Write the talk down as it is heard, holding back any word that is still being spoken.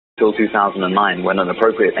till 2009, when an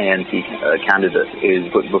appropriate ANC candidate is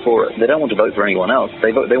put before it. They don't want to vote for anyone else.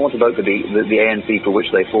 They want to vote for the ANC for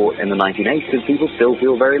which they fought in the 1980s, because people still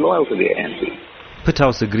feel very loyal to the ANC.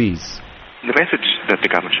 Pitaus agrees. The message that the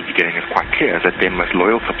government should be getting is quite clear, that their most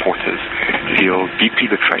loyal supporters feel deeply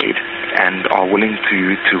betrayed and are willing to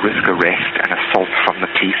risk arrest and assault from the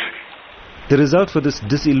police. The result for this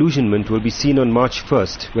disillusionment will be seen on March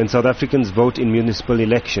 1st, when South Africans vote in municipal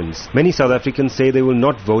elections. Many South Africans say they will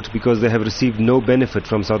not vote because they have received no benefit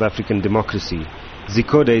from South African democracy.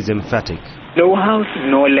 Zikode is emphatic. No house,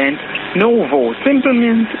 no land, no vote. Simple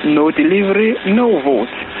means no delivery, no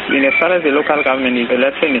vote. As far as the local government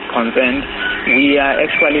election is concerned, we are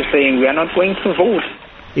actually saying we are not going to vote.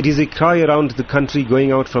 It is a cry around the country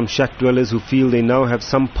going out from shack dwellers who feel they now have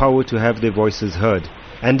some power to have their voices heard.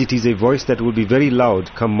 And it is a voice that will be very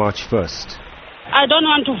loud come March 1st. I don't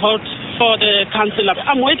want to vote for the councillor.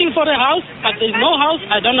 I'm waiting for the house, but there's no house.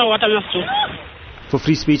 I don't know what I must do. For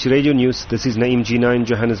Free Speech Radio News, this is Naeem Jina in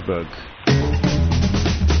Johannesburg.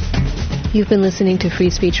 You've been listening to Free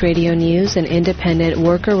Speech Radio News, an independent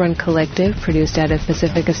worker-run collective produced out of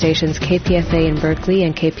Pacifica Stations KPFA in Berkeley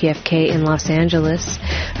and KPFK in Los Angeles.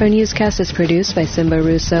 Our newscast is produced by Simba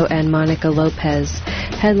Russo and Monica Lopez.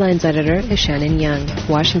 Headlines editor is Shannon Young.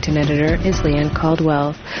 Washington editor is Leanne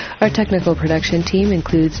Caldwell. Our technical production team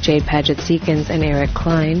includes Jade Paget-Seekins and Eric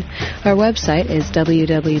Klein. Our website is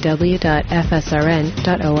www.fsrn.org.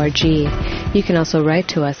 You can also write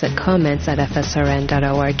to us at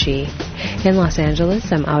comments@fsrn.org. In Los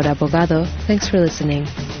Angeles, I'm Aura Bogado. Thanks for listening.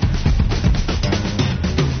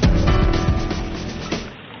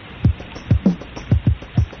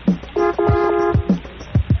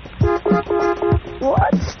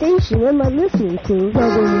 What station am I listening to?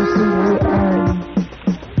 WCBN.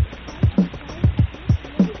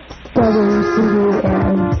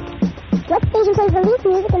 WCBN. What station plays the least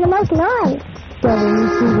music and the most noise?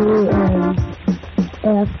 WCBN.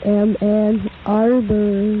 FM Ann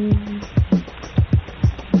Arbor.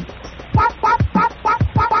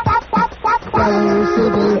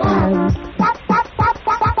 WCBN.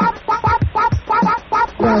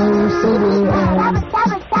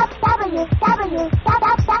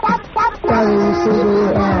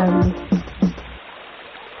 WCBN.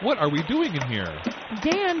 What are we doing in here?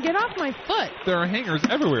 Dan, get off my foot. There are hangers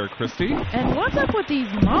everywhere, Christy. And what's up with these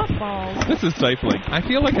mothballs? This is stifling. I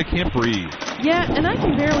feel like I can't breathe. Yeah, and I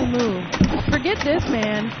can barely move. Forget this,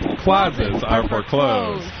 man. Closets are for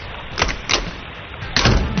clothes.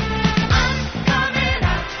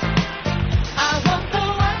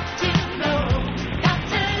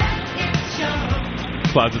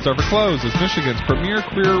 Closets Are for Clothes is Michigan's premier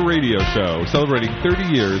queer radio show, celebrating 30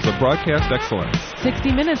 years of broadcast excellence.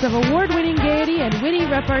 60 minutes of award-winning gaiety and witty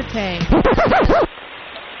repartee.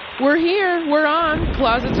 We're here. We're on.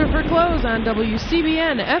 Closets Are for Clothes on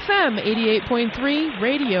WCBN FM 88.3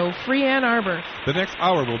 Radio Free Ann Arbor. The next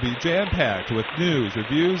hour will be jam-packed with news,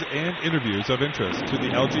 reviews, and interviews of interest to the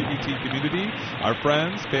LGBT community, our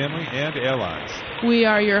friends, family, and allies. We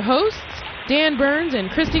are your hosts, Dan Burns and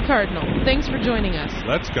Christy Cardinal. Thanks for joining us.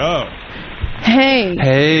 Let's go. Hey.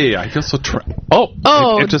 Hey, I feel so...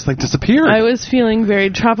 It just, disappeared. I was feeling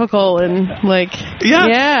very tropical and,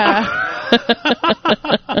 yeah.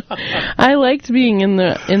 I liked being in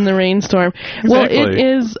the rainstorm. Exactly. Well, it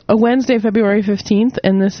is a Wednesday, February 15th,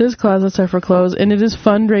 and this is Closets Are for Clothes, and it is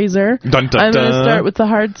fundraiser. Dun, dun, I'm going to start with the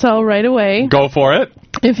hard sell right away. Go for it.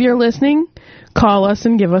 If you're listening, call us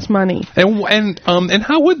and give us money. And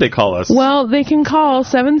how would they call us? Well, they can call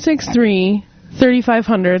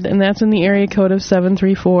 763-3500, and that's in the area code of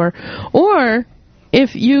 734. Or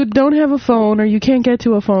if you don't have a phone or you can't get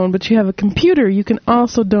to a phone but you have a computer, you can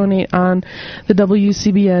also donate on the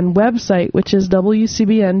WCBN website, which is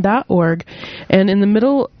wcbn.org. And in the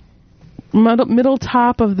middle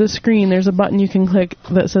top of the screen, there's a button you can click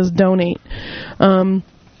that says donate.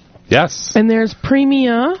 Yes. And there's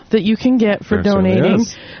premia that you can get for donating.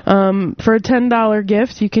 For a $10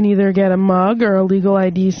 gift, you can either get a mug or a Legal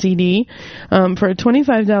ID CD. For a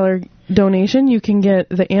 $25 donation, you can get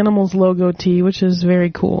the Animals logo tee, which is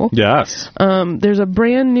very cool. Yes. There's a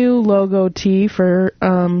brand new logo tee for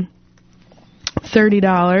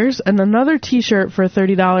 $30 and another t-shirt for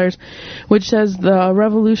 $30, which says the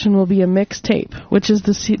revolution will be a mixtape, which is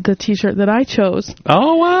the t-shirt that I chose.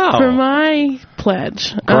 Oh, wow. For my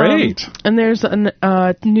pledge. Great. And there's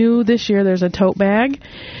new this year, there's a tote bag,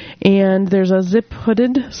 And there's a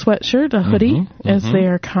zip-hooded sweatshirt, a hoodie, as they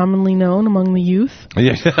are commonly known among the youth.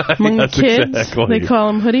 Yeah, among the kids, exactly. They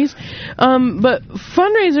call them hoodies. But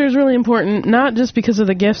fundraiser is really important, not just because of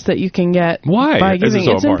the gifts that you can get by giving.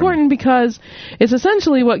 It's important because it's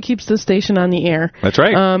essentially what keeps the station on the air. That's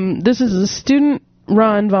right. This is a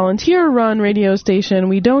student-run, volunteer-run radio station.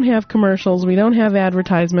 We don't have commercials. We don't have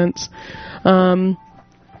advertisements.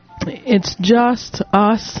 It's just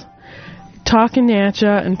us talking at you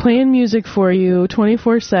and playing music for you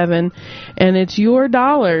 24/7, and it's your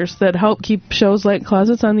dollars that help keep shows like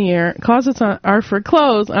Closets on the Air. Are for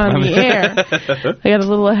clothes on the air. I got a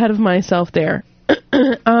little ahead of myself there.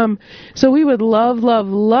 So we would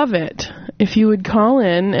love it if you would call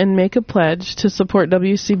in and make a pledge to support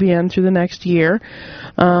WCBN through the next year.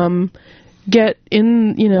 Get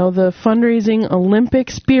in, the fundraising Olympic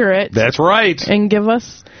spirit. That's right. And give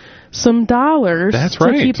us some dollars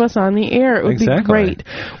to keep us on the air. It would be great.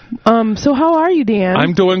 So how are you, Dan?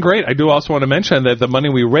 I'm doing great. I do also want to mention that the money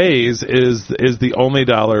we raise is the only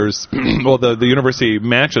dollars. Well, the university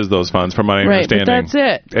matches those funds, from my understanding. But that's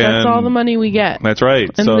it. That's all the money we get. That's right.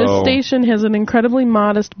 And this station has an incredibly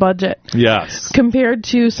modest budget. Yes. Compared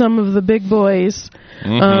to some of the big boys.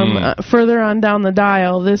 Further on down the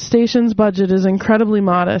dial, this station's budget is incredibly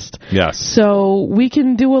modest. Yes. So we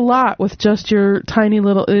can do a lot with just your tiny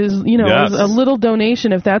little, a little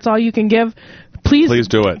donation. If that's all you can give, please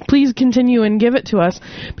do it. Please continue and give it to us,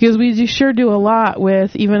 because we sure do a lot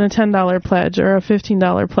with even a $10 pledge or a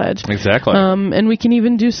 $15 pledge. Exactly. And we can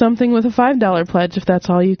even do something with a $5 pledge if that's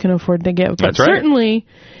all you can afford to give. But certainly,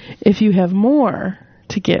 if you have more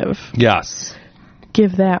to give. Yes.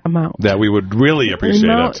 Give that amount. That we would really appreciate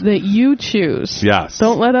amount that you choose. Yes.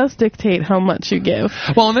 Don't let us dictate how much you give.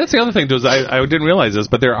 Well, and that's the other thing, too, is I didn't realize this,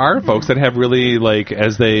 but there are folks that have really,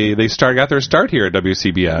 as they got their start here at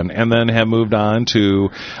WCBN and then have moved on to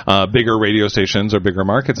bigger radio stations or bigger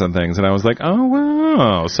markets and things. And I was like, oh,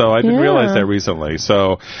 wow. So I didn't realize that recently.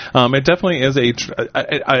 So it definitely is,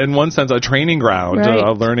 in one sense, a training ground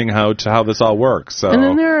of learning how this all works. So. And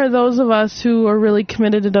then there are those of us who are really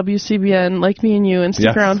committed to WCBN, like me and you, and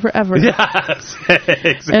stick around forever. Yes,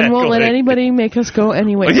 exactly. And won't let anybody make us go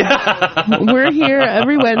anywhere. Yeah. We're here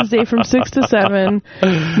every Wednesday from 6 to 7,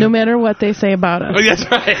 no matter what they say about us. Oh, that's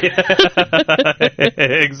right.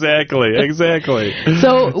 Exactly.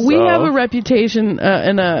 So we have a reputation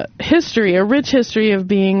and a rich history of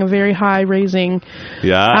being a very high-raising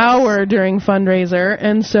hour during fundraiser,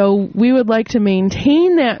 and so we would like to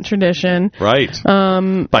maintain that tradition. Right.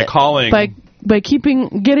 By calling. By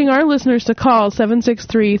getting our listeners to call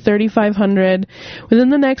 763-3500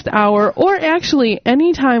 within the next hour, or actually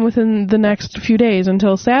any time within the next few days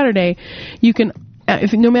until Saturday, you can,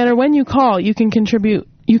 no matter when you call, you can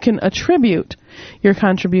attribute your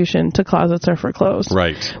contribution to Closets Are for Clothes.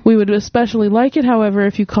 Right. We would especially like it, however,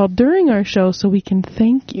 if you called during our show so we can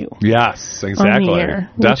thank you. Yes, exactly. On the air,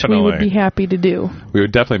 definitely. Which we would be happy to do. We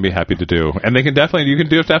would definitely be happy to do. And you can definitely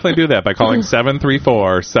do that by calling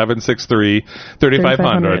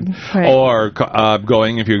 734-763-3500. Right. Or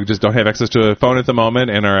going, if you just don't have access to a phone at the moment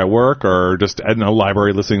and are at work or just in a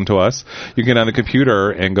library listening to us, you can get on the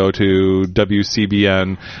computer and go to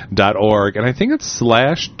WCBN.org. And I think it's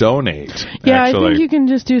 /donate. Yeah, actually. I think you can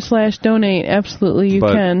just do /donate. Absolutely, you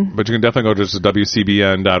can. But you can definitely go to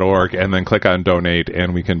WCBN.org and then click on donate,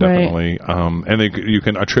 and we can definitely, and then you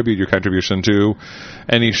can attribute your contribution to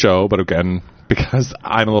any show, but again, because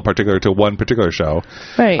I'm a little particular to one particular show.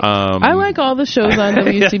 Right. I like all the shows on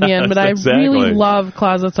WCBN, but I really love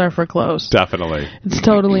Closets Are for Clothes. Definitely. It's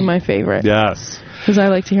totally my favorite. Yes. Because I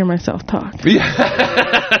like to hear myself talk.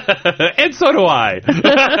 And so do I.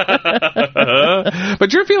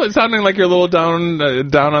 But you're sounding like you're a little down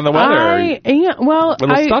on the weather. A little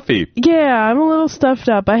stuffy. Yeah, I'm a little stuffed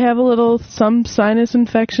up. I have some sinus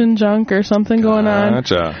infection junk or something going on.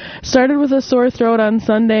 Gotcha. Started with a sore throat on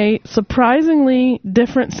Sunday. Surprisingly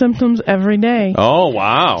different symptoms every day. Oh,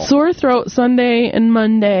 wow. Sore throat Sunday and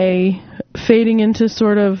Monday, fading into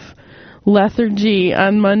sort of lethargy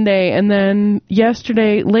on Monday, and then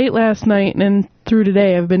yesterday, late last night, and through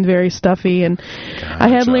today, I've been very stuffy, and I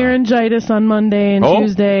had laryngitis on Monday and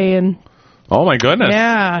Tuesday, and oh my goodness.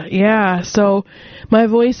 Yeah. So my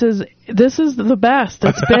voice is the best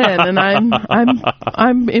it's been, and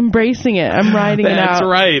I'm embracing it. I'm riding it out. That's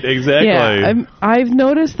right, exactly. Yeah, I've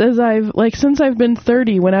noticed since I've been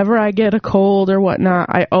 30, whenever I get a cold or whatnot,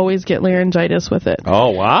 I always get laryngitis with it. Oh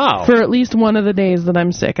wow! For at least one of the days that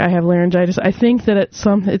I'm sick, I have laryngitis. I think that it's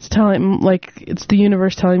the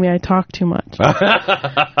universe telling me I talk too much.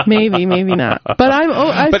 maybe not. But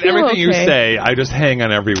I But feel everything okay. you say, I just hang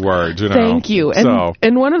on every word. Thank you.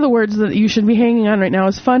 And one of the words that you should be hanging on right now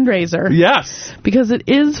is fundraiser. Yes. Because it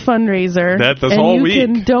is fundraiser. This whole week.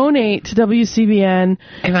 And you can donate to WCBN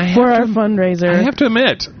for our fundraiser. I have to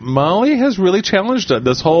admit, Molly has really challenged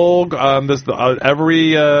this whole,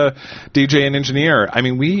 every DJ and engineer. I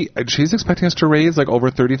mean, she's expecting us to raise like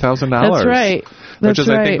over $30,000. That's right. Which is,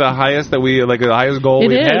 I think, the highest that the highest goal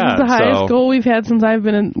we've had. It's the highest goal we've had since I've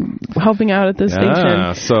been helping out at this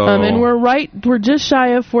station. And we're just shy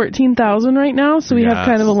of 14,000 right now, so we have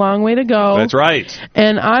kind of a long way to go. That's right.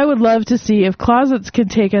 And I would love to see if Closets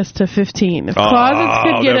could take us to 15. If Closets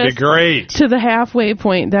could get us to the halfway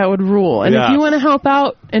point, that would rule. And if you want to help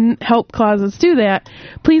out and help Closets do that,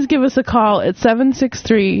 please give us a call at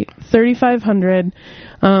 763-3500.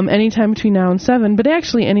 Anytime between now and 7, but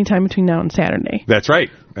actually anytime between now and Saturday. That's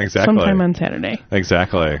right. Exactly. Sometime on Saturday.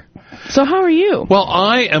 Exactly. So how are you? Well,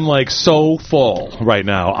 I am so full right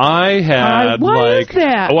now. I had why is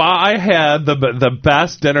that? Well, I had the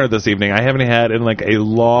best dinner this evening I haven't had in a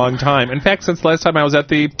long time. In fact, since last time I was at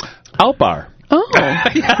the Out Bar. Oh.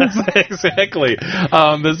 Yes, exactly.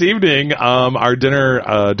 This evening, our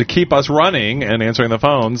dinner, to keep us running and answering the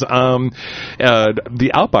phones,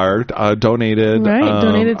 the Out Bar donated...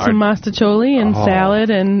 donated some mastacholi and salad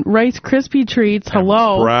and Rice Krispie treats.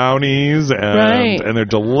 Hello. Brownies, and they're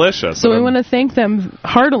delicious. So we want to thank them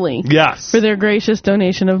heartily. Yes. For their gracious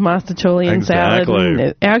donation of mastacholi and salad. And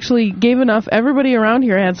it actually gave enough. Everybody around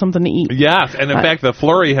here had something to eat. Yes, and in fact, the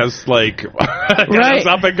flurry has, got us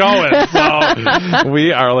up and going. So...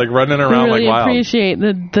 we are running around like wild. We really appreciate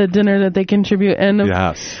the dinner that they contribute. And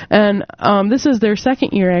this is their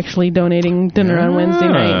second year actually donating dinner on Wednesday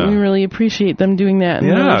night. We really appreciate them doing that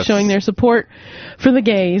and really showing their support for the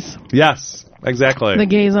gays. Yes. Exactly. The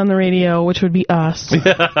gays on the radio, which would be us.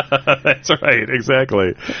 Yeah, that's right.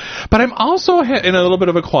 Exactly. But I'm also in a little bit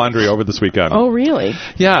of a quandary over this weekend. Oh, really?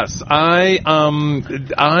 Yes. I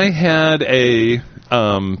had a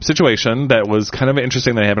situation that was kind of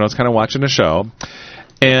interesting that happened. I was kind of watching a show,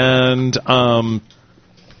 and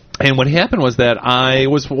what happened was that it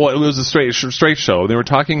was a straight show. They were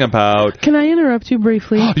talking about... Can I interrupt you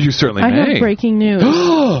briefly? You certainly may. I have breaking news.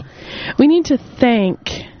 We need to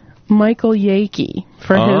thank Michael Yakey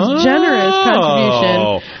for his generous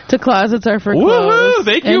contribution to Closets Are for Clothes.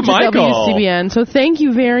 Thank you, Michael. WCBN. So thank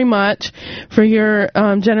you very much for your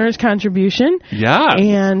generous contribution. Yeah.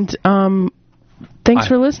 And thanks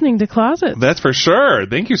for listening to Closets. That's for sure.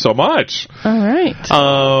 Thank you so much. All right.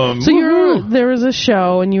 So there was a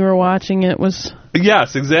show and you were watching it.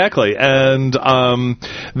 Yes, exactly. And so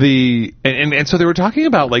they were talking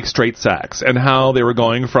about straight sex and how they were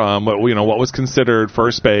going from what was considered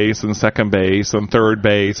first base and second base and third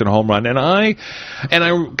base and home run. And I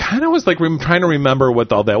kind of was trying to remember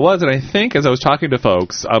what all that was. And I think as I was talking to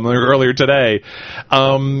folks earlier today,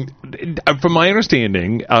 from my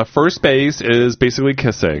understanding, first base is basically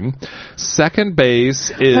kissing. Second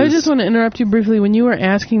base is... I just want to interrupt you briefly. When you were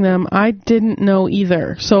asking them, I didn't know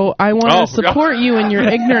either. So I want to support you in your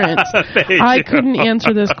ignorance. I couldn't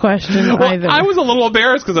answer this question either. I was a little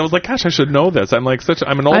embarrassed because I was like, gosh, I should know this. I'm an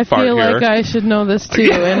old fart here. I feel like I should know this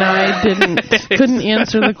too, and I couldn't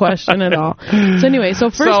answer the question at all. So anyway,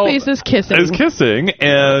 first base is kissing. Is kissing,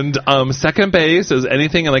 and second base is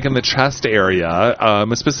anything in the chest area,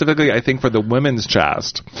 specifically I think for the women's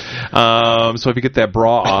chest. So if you get that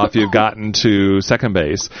bra off, you've gotten to second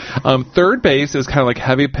base. Third base is kind of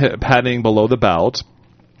heavy padding below the belt.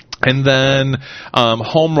 And then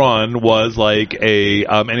home run was any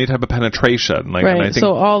type of penetration. Right, and I think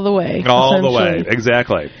so all the way. All the way,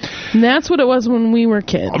 exactly. And that's what it was when we were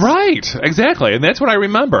kids. Right, exactly. And that's what I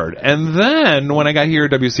remembered. And then when I got here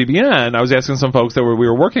at WCBN, I was asking some folks that we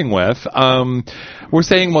were working with, we're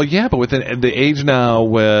saying, well, yeah, but with the age now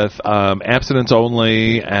with abstinence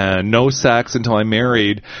only and no sex until I'm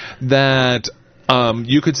married, that...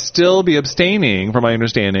 you could still be abstaining, from my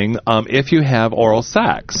understanding, if you have oral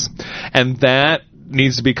sex. And that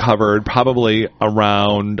needs to be covered probably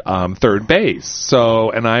around third base.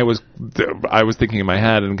 So, and I was thinking in my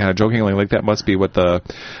head and kind of jokingly, that must be what oh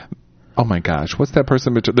my gosh, what's that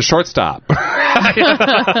person between? The shortstop.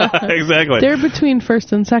 Exactly. They're between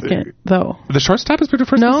first and second, though. The shortstop is between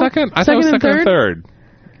first and second? I thought it was second and third.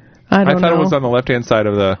 I thought it was on the left-hand side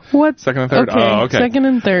of the second and third. Okay, oh, okay. Second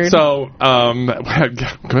and third. So,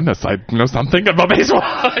 goodness, I know something about baseball.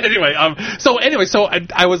 Anyway, so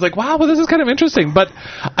I was like, wow, well, this is kind of interesting, but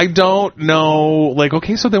I don't know,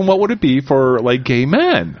 okay, so then what would it be for, gay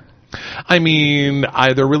men? I mean,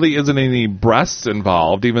 there really isn't any breasts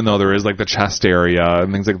involved, even though there is like the chest area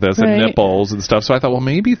and things like this, and nipples and stuff. So I thought, well,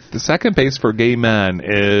 maybe the second base for gay men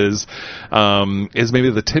is maybe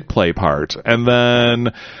the tit play part, and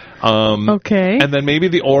then and then maybe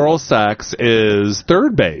the oral sex is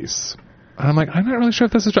third base. I'm like, I'm not really sure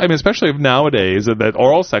if this is true. I mean, especially if nowadays that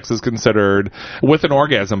oral sex is considered with an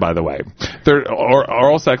orgasm, by the way.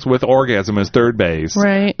 Oral sex with orgasm is third base.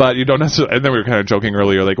 Right. But you don't necessarily, and then we were kind of joking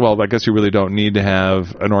earlier, like, well, I guess you really don't need to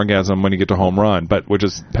have an orgasm when you get to home run, which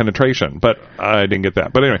is penetration. But I didn't get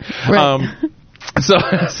that. But anyway. Right. So,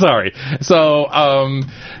 sorry. So,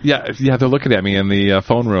 yeah, they're looking at me in the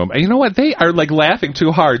phone room. And you know what? They are, like, laughing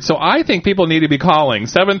too hard. So I think people need to be calling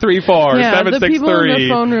 734-763. The people in the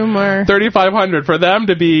phone room are 3500 for them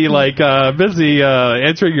to be, like, busy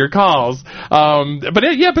answering your calls.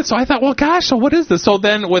 But so I thought, well, gosh, so what is this? So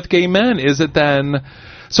then with gay men, is it then,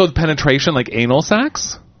 so penetration, like anal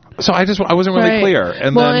sex? So I wasn't really clear.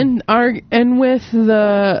 And with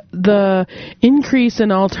the increase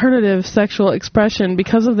in alternative sexual expression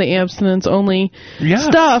because of the abstinence only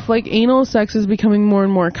stuff, like anal sex is becoming more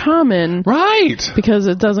and more common. Right. Because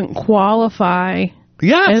it doesn't qualify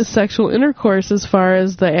as sexual intercourse as far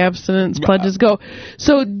as the abstinence pledges go.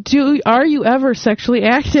 So are you ever sexually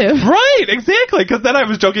active? Right, exactly. Because then I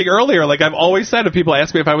was joking earlier, like I've always said, if people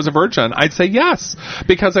ask me if I was a virgin, I'd say yes,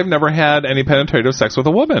 because I've never had any penetrative sex with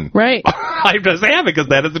a woman. Right. I just have, because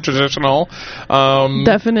that is the traditional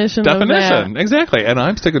definition of that. Exactly. And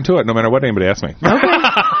I'm sticking to it no matter what anybody asks me. Okay.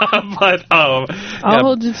 But I'll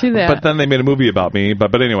hold you to that. But then they made a movie about me.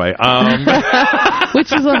 But anyway,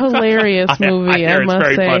 which is a hilarious movie. I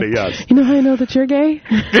must say. Funny, yes. You know how I know that you're gay?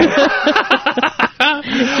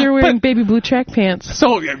 You're wearing baby blue track pants.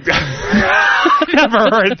 So, I never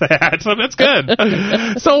heard that. So that's good.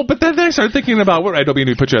 So, but then I started thinking about, I don't mean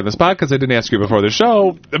to put you on the spot because I didn't ask you before the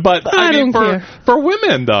show, but I mean, for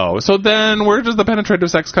women though. So then where does the penetrative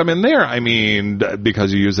sex come in there? I mean,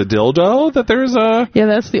 because you use a dildo, that there's a... Yeah,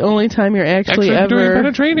 that's the only time you're actually ever doing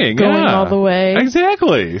penetrating. Going all the way.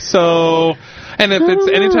 Exactly. So... And if it's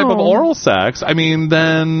any type of oral sex, I mean,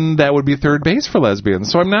 then that would be third base for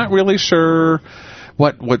lesbians. So I'm not really sure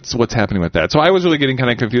what's happening with that. So I was really getting kind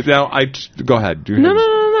of confused. Now, go ahead.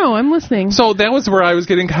 No, I'm listening. So that was where I was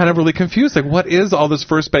getting kind of really confused. Like, what is all this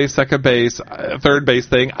first base, second base, third base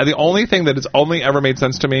thing? The only thing that has only ever made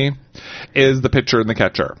sense to me is the pitcher and the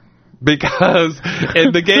catcher. Because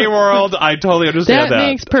in the gay world, I totally understand that. That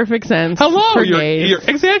makes perfect sense. Hello, you're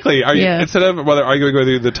exactly. Instead of whether arguing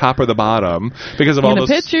whether the top or the bottom, because of all those.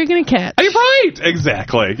 You're gonna pitch, you're gonna catch. You're right,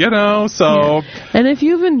 exactly. You know, so. Yeah. And if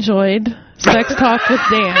you've enjoyed Sex Talk with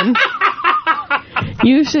Dan,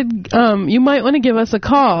 you should. You might want to give us a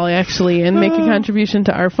call actually and make a contribution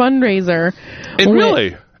to our fundraiser.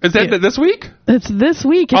 Really. Is that this week? It's this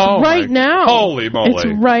week. It's right now. Holy moly. It's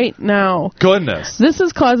right now. Goodness. This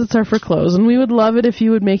is Closets Are for Clothes, and we would love it if you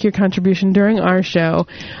would make your contribution during our show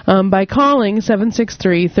by calling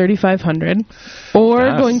 763-3500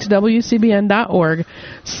 or going to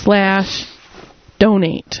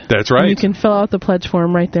wcbn.org/donate. That's right. And you can fill out the pledge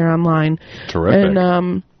form right there online. Terrific.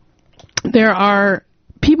 And there are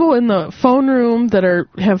people in the phone room that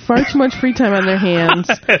have far too much free time on their hands.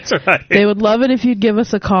 That's right. They would love it if you'd give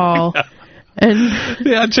us a call. And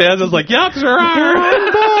Chaz is like, yep, sure are. You're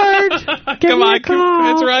on board. Give me a call.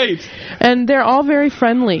 That's right. And they're all very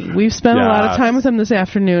friendly. We've spent a lot of time with them this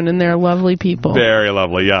afternoon, and they're lovely people. Very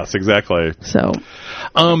lovely. Yes, exactly. So.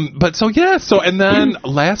 And then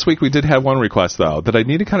last week we did have one request, though, that I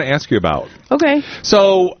need to kind of ask you about. Okay.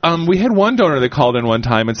 So, we had one donor that called in one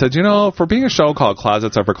time and said, for being a show called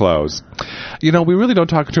Closets Are for Clothes, we really don't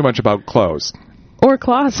talk too much about clothes. Or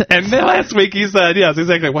closets. And then last week he said, yes,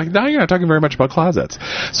 exactly. Well, now you're not talking very much about closets.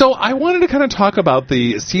 So I wanted to kind of talk about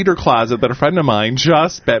the cedar closet that a friend of mine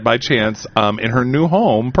just, by chance, in her new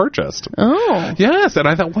home purchased. Oh. Yes, and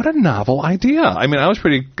I thought, what a novel idea. I mean, I was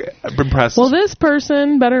pretty impressed. Well, this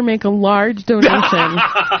person better make a large donation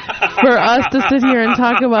for us to sit here and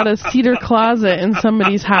talk about a cedar closet in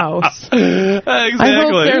somebody's house. Exactly. I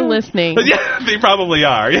hope they're listening. Yeah, they probably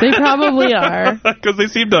are. They probably are. Because they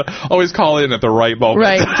seem to always call in at the right moment.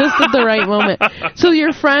 Right, just at the right moment. So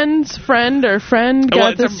your friend's friend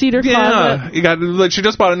got the cedar closet? Yeah, she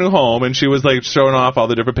just bought a new home, and she was like showing off all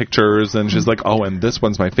the different pictures, and she's like, oh, and this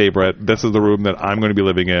one's my favorite. This is the room that I'm going to be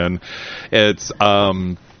living in. It's,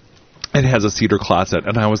 it has a cedar closet,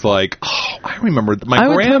 and I was like, oh, I remember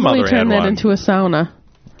my grandmother had one. I would totally turn that into a sauna.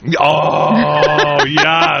 Oh,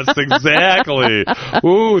 yes, exactly.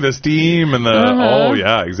 Ooh, the steam and the, oh,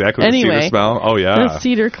 yeah, exactly. Anyway, the cedar smell. Oh, yeah. The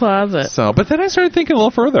cedar closet. So, but then I started thinking a little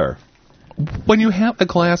further. When you have a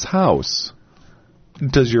glass house,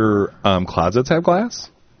 Does your closets have glass?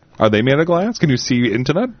 Are they made of glass? Can you see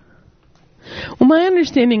into them? Well, my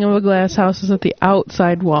understanding of a glass house is that the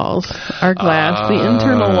outside walls are glass. The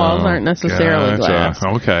internal walls aren't necessarily glass.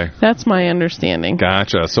 Okay. That's my understanding.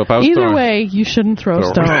 Gotcha. So if I was Either way, you shouldn't throw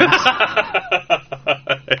stones.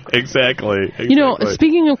 Exactly. You know,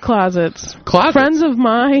 speaking of closets, friends of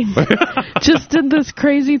mine just did this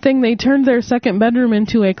crazy thing. They turned their second bedroom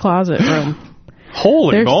into a closet room.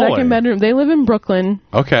 Holy moly. Their second bedroom. They live in Brooklyn.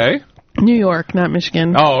 Okay. New York, not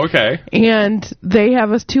Michigan. Oh, okay. And they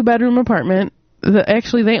have a 2-bedroom apartment.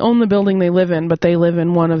 Actually, they own the building they live in, but they live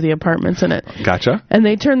in one of the apartments in it. Gotcha. And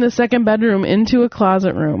they turned the second bedroom into a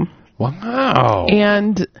closet room. Wow.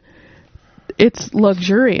 And it's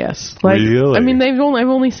luxurious. Like, really? I mean, I've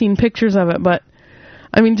only seen pictures of it, but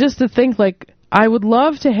I mean, just to think, like, I would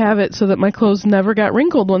love to have it so that my clothes never got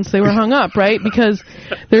wrinkled once they were hung up, right? Because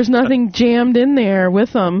there's nothing jammed in there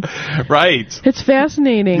with them. Right. It's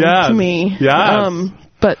fascinating to me. Yes.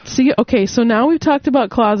 But see, okay, so now we've talked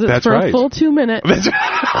about closets for a full 2 minutes.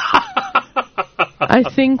 I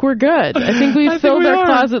think we're good. I think we've filled our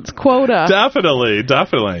closets quota. Definitely.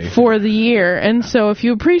 For the year. And so if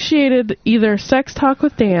you appreciated either Sex Talk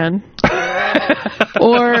with Dan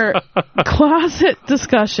or closet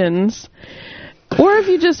discussions, or if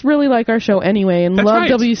you just really like our show anyway and love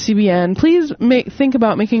WCBN, please think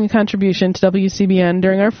about making a contribution to WCBN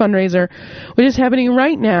during our fundraiser, which is happening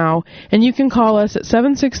right now. And you can call us at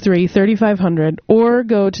 763-3500 or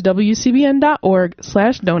go to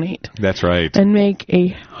WCBN.org/donate. That's right. And make a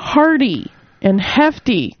hearty and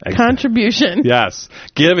hefty contribution. Yes.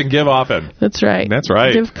 Give and give often. That's right. That's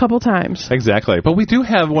right. Give a couple times. Exactly. But we do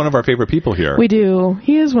have one of our favorite people here. We do.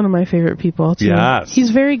 He is one of my favorite people, too. Yes.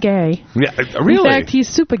 He's very gay. Yeah, really? In fact, he's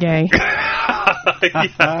super gay. Yes.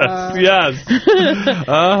 And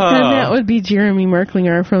that would be Jeremy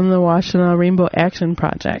Merklinger from the Washtenaw Rainbow Action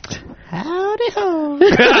Project. Howdy ho.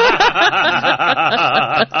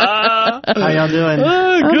 How y'all doing?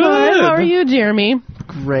 Good. How are you, Jeremy?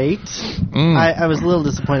 Great. I was a little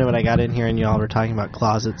disappointed when I got in here and y'all were talking about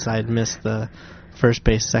closets. I had missed the first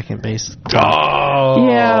base, second base. Oh.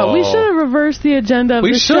 Yeah, we should have reversed the agenda of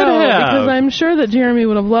the show because I'm sure that Jeremy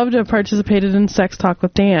would have loved to have participated in Sex Talk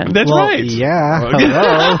with Dan. That's right. Yeah.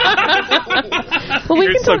 Hello. Well,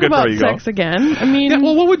 we can talk about sex again. I mean,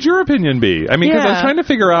 well, what would your opinion be? I mean, because I was trying to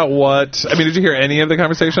figure out what. I mean, did you hear any of the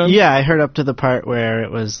conversation? Yeah, I heard up to the part where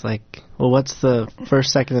it was like, well, what's the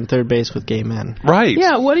first, second, and third base with gay men? Right.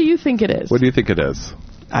 Yeah, what do you think it is? What do you think it is?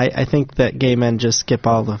 I think that gay men just skip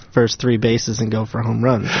all the first 3 bases and go for home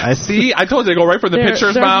runs. I told you, they go right from the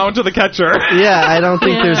pitcher's mound to the catcher. Yeah, I don't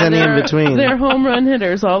think there's any in between. They're home run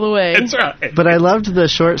hitters all the way. That's right. But I loved the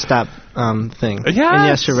shortstop thing. Yes. And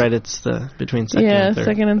yes, you're right, it's the between second and third. Yeah,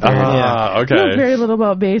 second and third. Okay. I know very little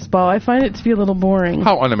about baseball. I find it to be a little boring.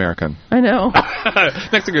 How un-American. I know.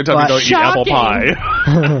 Next thing you're telling me, don't eat apple pie.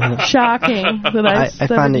 Shocking that I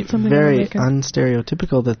find it very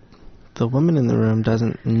unstereotypical that the woman in the room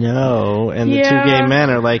doesn't know, and the 2 gay men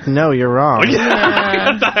are like, no, you're wrong.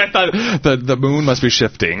 Yeah. I thought the moon must be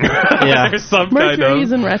shifting. Yeah. There's some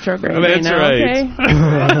Mercury's in retrograde right now, okay?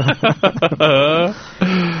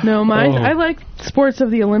 No, I like sports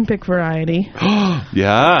of the Olympic variety.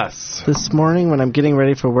 Yes. This morning when I'm getting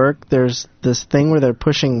ready for work, there's this thing where they're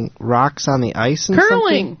pushing rocks on the ice and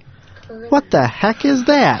curling. Something. What the heck is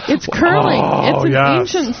that? It's curling. It's an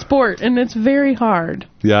ancient sport, and it's very hard.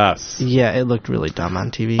 Yes. Yeah, it looked really dumb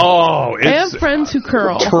on TV. Oh, I have friends who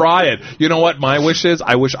curl. Try it. You know what my wish is?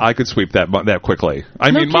 I wish I could sweep that quickly.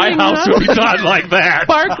 I mean, my house would be done like that.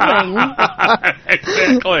 Sparkling.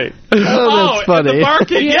 Exactly. Oh, that's funny. The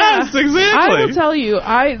barking. Yeah. Yes, exactly. I will tell you,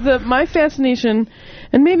 my fascination,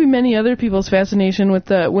 and maybe many other people's fascination with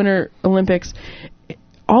the Winter Olympics,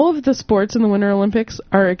 all of the sports in the Winter Olympics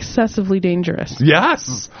are excessively dangerous.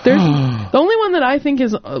 Yes. The only one that I think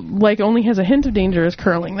is only has a hint of danger is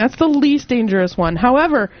curling. That's the least dangerous one.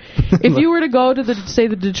 However, if you were to go to the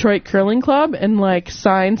Detroit Curling Club and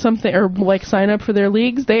sign something or sign up for their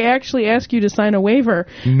leagues, they actually ask you to sign a waiver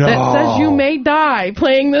that says you may die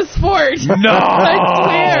playing this sport. No. I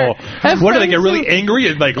swear. What do they get really angry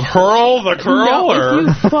and hurl the curl? No, or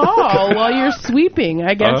if you fall while you're sweeping,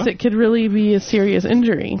 I guess it could really be a serious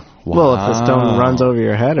injury. Wow. Well, if the stone runs over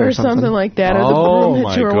your head or something like that, or the broom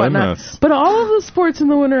hits you or whatnot. But all of the sports in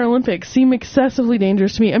the Winter Olympics seem excessively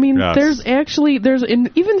dangerous to me. I mean, there's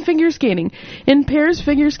even figure skating. In pairs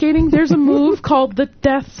figure skating, there's a move called the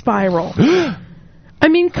death spiral. I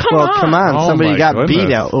mean, come on. Oh, somebody got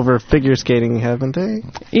beat out over figure skating, haven't they?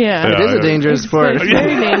 Yeah. It is a dangerous sport. It's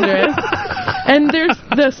very dangerous. And there's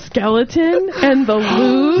the skeleton and the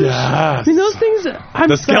luge. Yes. I mean, those things.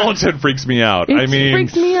 The skeleton freaks me out. It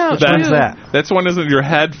freaks me out, too. That's one isn't your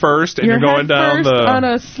head first, and you're going down on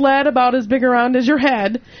a sled about as big around as your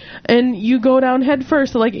head, and you go down head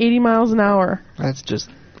first at like 80 miles an hour. That's just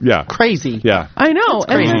crazy. Yeah. I know.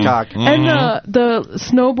 That's crazy talk. And the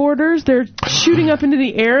snowboarders, they're shooting up into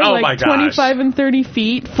the air like 25 and 30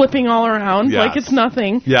 feet, flipping all around like it's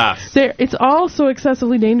nothing. Yes. It's all so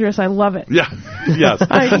excessively dangerous. I love it. Yeah. Yes.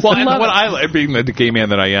 I being the gay man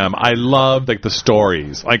that I am, I love like the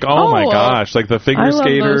stories. Like, my gosh, like the figure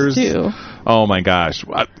skaters. I love those too. Oh my gosh.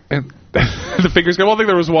 The figure skating. Well, I think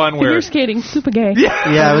there was one where figure skating, super gay.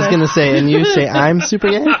 Yeah, I was gonna say, and you say I'm super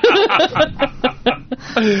gay.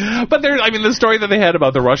 But the story that they had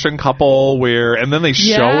about the Russian couple and then they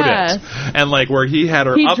showed it, and like where he had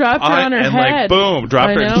her up, dropped her on her and head. like boom,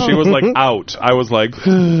 dropped her, and she was like out. I was like,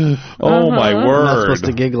 oh my word! I'm not supposed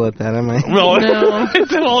to giggle at that, am I? Well, no.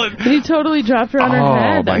 He totally dropped her on her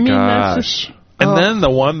head. My gosh. That's just. And then the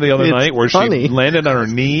one the other night where she landed on her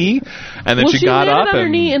knee, and then she got up. She landed on her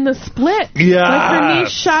knee in the split. Yeah. Like her knee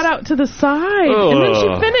shot out to the side. And then she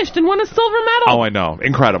finished and won a silver medal. Oh, I know.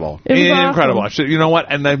 Incredible. Incredible. Awesome. You know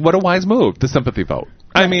what? And then what a wise move. The sympathy vote.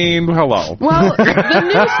 I mean, hello. Well, the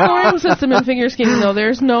new scoring system in figure skating, though,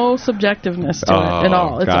 there's no subjectiveness to it at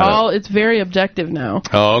all. It's very objective now.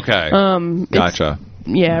 Oh, okay. Gotcha.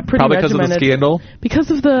 Yeah, pretty probably regimented. Because of the scandal? Because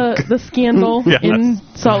of the scandal in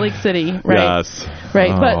Salt Lake City, right? Yes.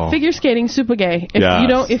 Right, but figure skating, super gay.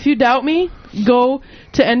 If you doubt me, go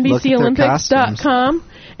to NBCOlympics.com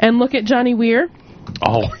and look at Johnny Weir.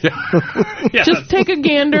 Oh, yeah. Yes. Just take a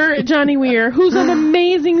gander at Johnny Weir, who's an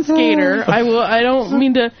amazing skater. I don't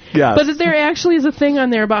mean to... Yes. But there actually is a thing on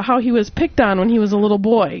there about how he was picked on when he was a little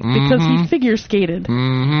boy because he figure skated.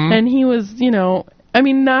 Mm-hmm. And he was,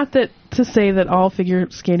 not that to say that all figure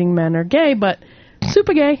skating men are gay, but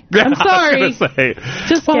super gay. I'm sorry. I was gonna say,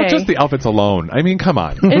 just gay. Just the outfits alone. I mean, come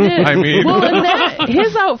on. It is. I mean, and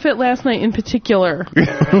his outfit last night in particular. He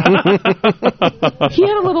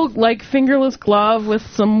had a little fingerless glove with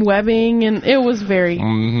some webbing, and it was very.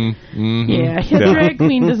 Yeah, his drag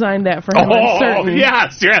queen designed that for him. I'm certain.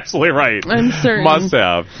 Yes, you're absolutely right. I'm certain. Must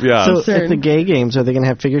have. Yeah. So at the gay games, are they going to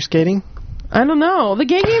have figure skating? I don't know. The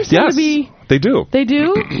gay games seem to be. They do. They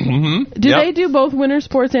do? Mm-hmm. Do they do both winter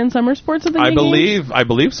sports and summer sports at the gay games? I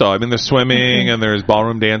believe so. I mean, there's swimming and there's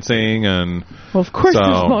ballroom dancing and... Well, of course there's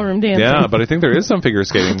ballroom dancing. Yeah, but I think there is some figure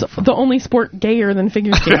skating. It's the only sport gayer than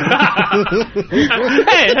figure skating.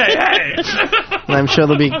 Hey! And I'm sure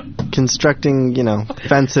they'll be constructing,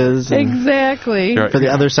 fences. Exactly. For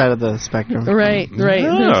the other side of the spectrum. Right. Yeah.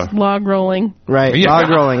 There's log rolling. Right, log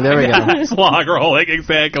rolling. There we go. Log rolling,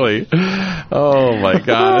 exactly. Oh, my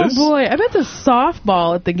gosh. Oh, boy. I bet the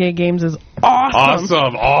softball at the gay games is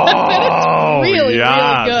awesome. Oh, it's really, really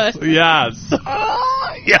good. Yes.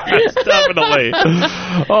 Yes, definitely.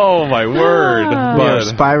 Oh, my word. We are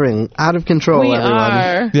spiraling out of control, everyone.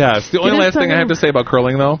 Are. Yes. The only last thing I have to say about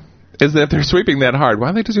curling, though, is that they're sweeping that hard. Why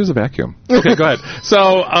don't they just use a vacuum? Okay, go ahead.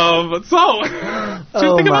 So, did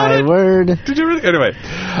you think about it? Oh, my word. Did you really? Anyway.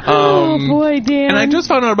 Oh, boy, Dan. And I just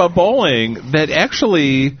found out about bowling that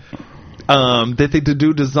actually... that they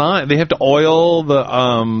do design. They have to oil the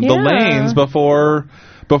lanes before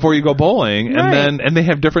you go bowling, right. and they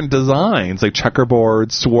have different designs like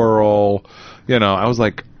checkerboard, swirl. I was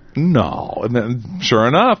like, no, and then sure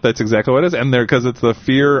enough, that's exactly what it is. And because it's the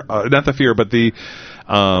fear, not the fear, but the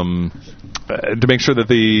to make sure that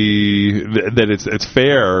that it's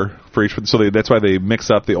fair for each. So that's why they mix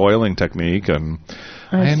up the oiling technique and.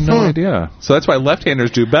 I had no idea. So that's why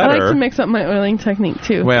left-handers do better. I like to mix up my oiling technique,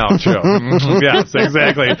 too. Well, true. Yes,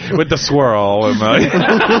 exactly. With the swirl. And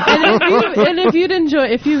if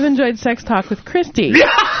you've enjoyed Sex Talk with Christy,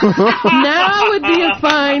 now would be a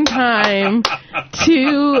fine time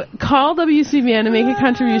to call WCBN and make a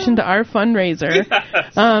contribution to our fundraiser.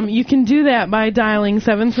 You can do that by dialing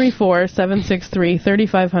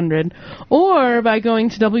 734-763-3500 or by going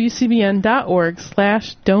to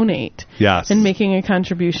WCBN.org/donate. Yes. And making a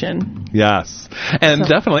contribution. Yes. And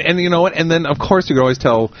definitely. And you know what? And then, of course, you can always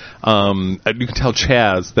tell, you can tell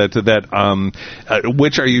Chaz that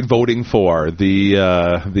which are you voting for? With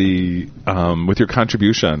your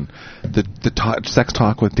contribution. The Sex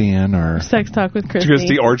Talk with Dan or... Sex Talk with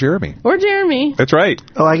Christy. Or Jeremy. Or Jeremy. That's right.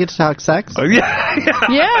 Oh, I get to talk sex? Oh, yeah.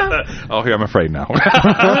 Oh, here, I'm afraid now.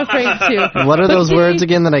 I'm afraid, too. What are those words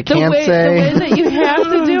again that I can't say? The way that you have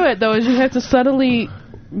to do it, though, is you have to subtly,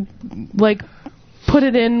 put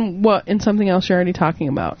it in something else you're already talking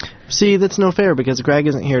about. See, that's no fair because Greg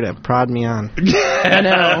isn't here to prod me on. I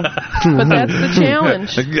know. But that's the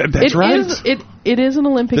challenge. That's right. It is an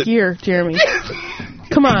Olympic year, Jeremy.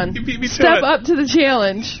 Come on. Step up to the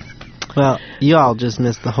challenge. Well, you all just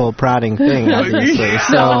missed the whole prodding thing, obviously.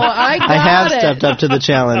 So no, I have stepped up to the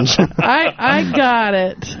challenge. I got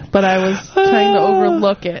it, but I was trying to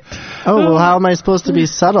overlook it. Oh, well, how am I supposed to be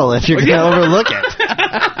subtle if you're going to overlook it?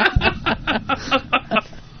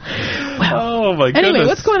 Oh, my goodness. Anyway,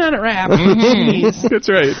 what's going on at RAP? That's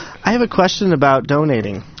right. I have a question about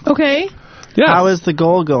donating. Okay. Yeah. How is the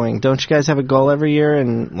goal going? Don't you guys have a goal every year?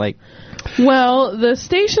 And Well, the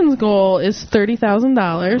station's goal is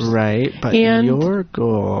 $30,000. Right, but your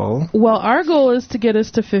goal... Well, our goal is to get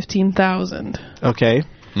us to $15,000. Okay.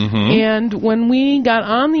 Mm-hmm. And when we got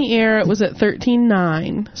on the air, it was at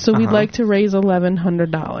 $13,900. So we'd like to raise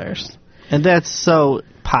 $1,100. And that's so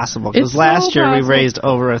possible because last year we raised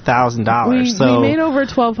over $1,000. We made over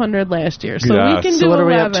 $1,200 last year, so we can do. So what are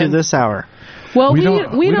we 11. up to this hour? Well, we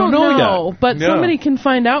don't know yet. But somebody can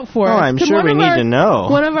find out for us. Oh, I'm sure we need to know.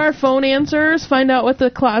 One of our phone answerers find out what the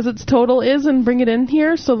closet's total is and bring it in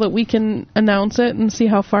here so that we can announce it and see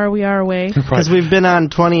how far we are away. Because we've been on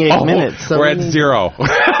 28 minutes. So we're at 0. 0?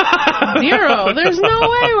 There's no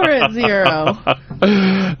way we're at 0.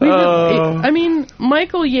 I mean,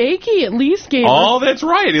 Michael Yakey at least gave us... Oh, that's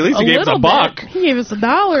right. At least he gave us a buck. He gave us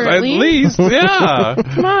 $1 at least. Yeah.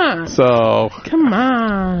 Come on. Come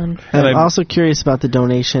on. And I'm also curious about the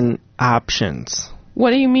donation options.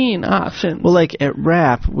 What do you mean, options? Well, like at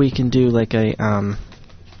RAP, we can do like a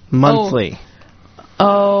monthly.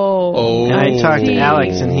 Oh. And I talked to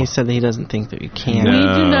Alex, and he said that he doesn't think that you can. We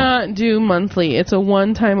do not do monthly. It's a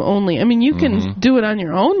one-time only. I mean, you can do it on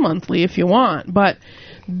your own monthly if you want, but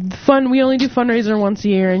we only do fundraiser once a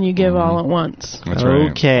year, and you give all at once. That's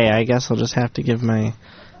right. Okay, I guess I'll just have to give my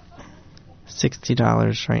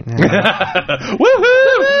 $60 right now.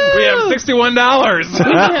 Woohoo! We have $61.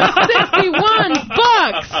 We have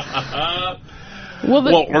 $61. Well,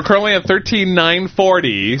 we're currently at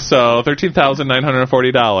 $13,940, so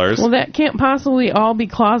 $13,940. Well, that can't possibly all be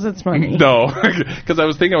closets money. No, because I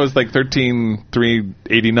was thinking it was like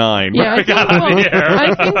 $13,389. Yeah,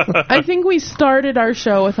 I think we started our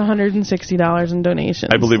show with $160 in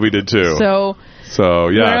donations. I believe we did too. So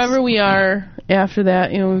yes. Wherever we are after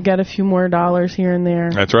that, we've got a few more dollars here and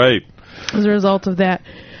there. That's right. As a result of that.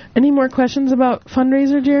 Any more questions about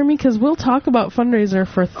fundraiser, Jeremy? Because we'll talk about fundraiser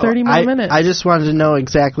for 30 more minutes. I just wanted to know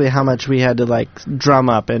exactly how much we had to drum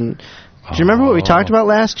up. And do you remember what we talked about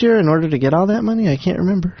last year in order to get all that money? I can't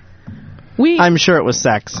remember. I'm sure it was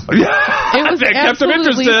sex. It was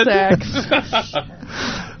absolutely sex.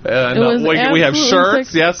 We have shirts.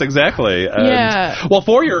 Sex. Yes, exactly. Yeah. Well,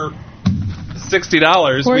 for your $60.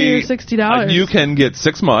 $60. You can get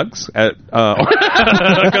 6 mugs at because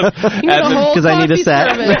I need a set.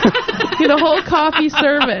 Get a whole coffee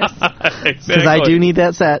service. Because I do need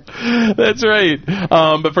that set. That's right.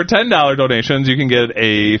 But for $10 donations, you can get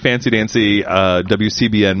a fancy dancy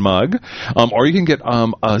WCBN mug, or you can get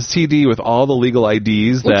a CD with all the legal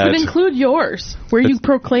IDs which would include yours, where you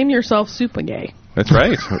proclaim yourself super gay. That's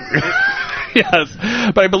right. Yes,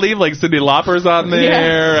 but I believe Cyndi Lauper's on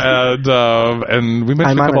there, and we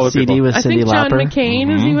mentioned a couple other people. With Cyndi Lauper. I think John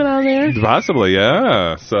McCain is even on there. Possibly,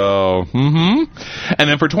 yeah. So, and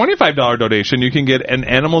then for $25 donation, you can get an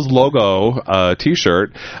Animals logo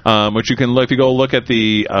T-shirt, which you can if you go look at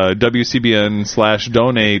the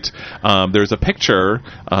WCBN/donate. There's a picture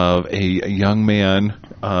of a young man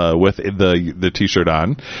with the T-shirt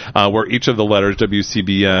on, where each of the letters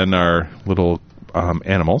WCBN are little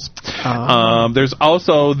animals. There's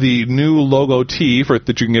also the new logo tee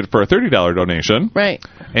that you can get for a $30 donation. Right.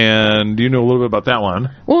 And you know a little bit about that one.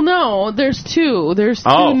 Well, no, there's two. There's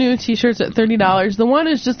two new T-shirts at $30. The one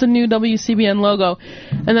is just a new WCBN logo,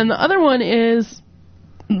 and then the other one is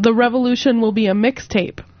The Revolution Will Be a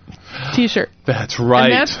Mixtape T-shirt. That's right.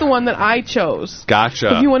 And that's the one that I chose.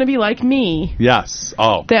 Gotcha. If you want to be like me. Yes.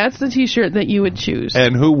 Oh. That's the T-shirt that you would choose.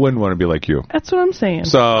 And who wouldn't want to be like you? That's what I'm saying.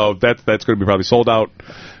 So that's going to be probably sold out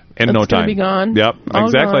in no time. It's going to be gone. Yep, all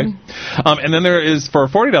exactly. Gone. And then there is, for a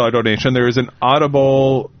 $40 donation, there is an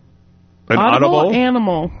Audible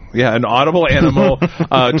Animal. Yeah, an Audible Animal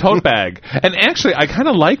tote bag. And actually, I kind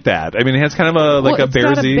of like that. I mean, it has kind of a it's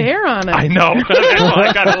bearsy. Got a bear on it. I know.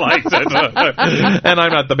 I kind of liked it. And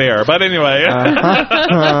I'm not the bear, but anyway.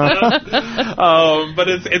 But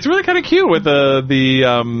it's really kind of cute with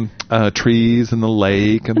the trees and the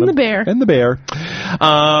lake and the bear and the bear.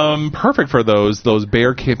 Perfect for those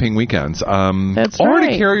bear camping weekends. That's or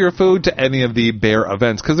right. to carry your food to any of the bear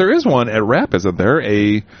events, because there is one at RAP, isn't there?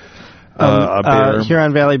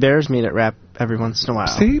 Huron Valley Bears meet at RAP every once in a while.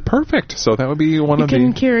 See, perfect. So that would be one you of the... You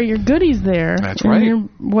can carry your goodies there. That's right.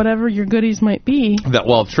 Whatever your goodies might be.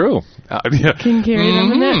 True. You can carry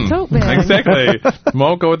them in that tote bag. Exactly.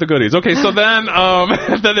 Won't go with the goodies. Okay, so then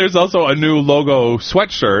then there's also a new logo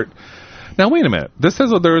sweatshirt. Now, wait a minute. This says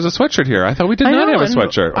there was a sweatshirt here. I thought we did not have a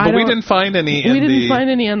sweatshirt. But we didn't find any We didn't find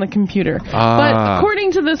any on the computer. But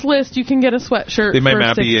according to this list, you can get a sweatshirt It might for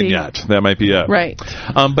not $60. be in yet. That might be it. Right.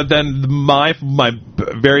 But then my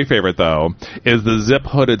very favorite, though, is the zip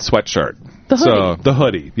hooded sweatshirt. The hoodie. So, the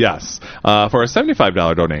hoodie, yes. For a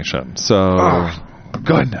 $75 donation. So...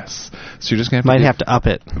 Goodness. So you're just going to have to up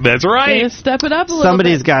it. That's right. Step it up a little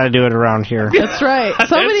Somebody's got to do it around here. That's right.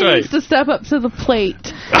 Somebody needs to step up to the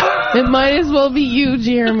plate. It might as well be you,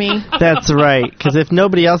 Jeremy. That's right. Because if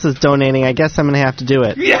nobody else is donating, I guess I'm going to have to do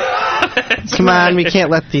it. Yeah. Come on, we can't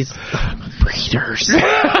let these breeders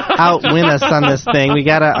outwin us on this thing. We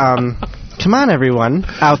got to... Come on, everyone,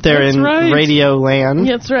 out there in radio land.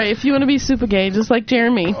 That's right. If you want to be super gay, just like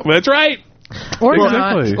Jeremy. That's right. Or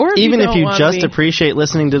not. Or even if you just appreciate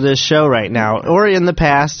listening to this show right now, or in the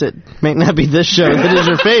past, it may not be this show that is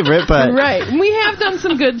your favorite, but... Right. We have done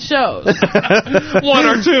some good shows. 1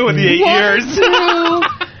 or 2 in the 8 years. 2.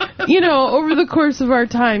 Over the course of our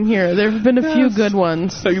time here, there have been a few good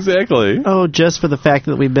ones. Exactly. Oh, just for the fact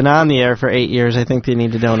that we've been on the air for 8 years, I think they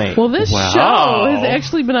need to donate. Well, this show has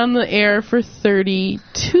actually been on the air for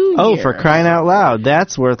 32 years. Oh, for crying out loud.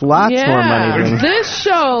 That's worth lots more money than... This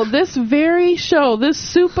show, this very show, this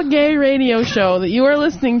super gay radio show that you are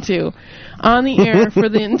listening to on the air for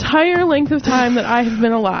the entire length of time that I have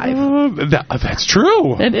been alive. That's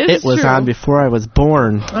true. It was on before I was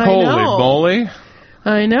born. Holy moly.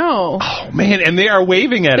 I know. Oh, man, and they are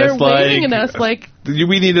waving at us like... They're waving at us like...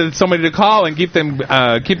 We needed somebody to call and keep them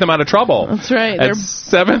out of trouble. That's right. At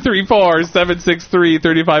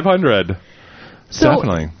 734-763-3500. So,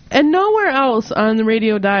 definitely. And nowhere else on the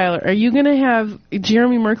radio dial are you going to have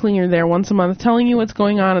Jeremy Merklinger there once a month telling you what's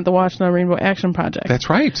going on at the Washtenaw Rainbow Action Project. That's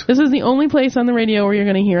right. This is the only place on the radio where you're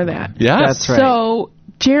going to hear that. Yes. That's right. So...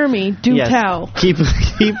 Jeremy, tell. Keep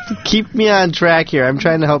me on track here. I'm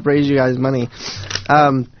trying to help raise you guys money.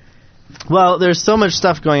 Well, there's so much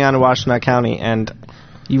stuff going on in Washtenaw County, and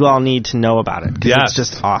you all need to know about it. Yes. It's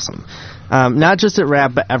just awesome. Not just at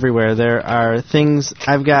RAP, but everywhere. There are things.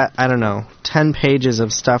 I've got 10 pages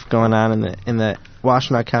of stuff going on in the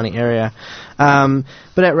Washtenaw County area.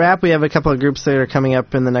 But at RAP, we have a couple of groups that are coming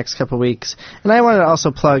up in the next couple of weeks, and I wanted to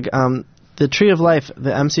also plug. The Tree of Life, the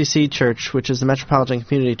MCC Church, which is the Metropolitan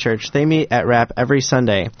Community Church, they meet at RAP every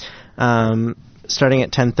Sunday, starting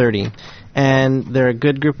at 10:30. And they're a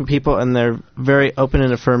good group of people, and they're very open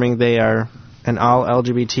and affirming. They are an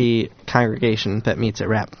all-LGBT congregation that meets at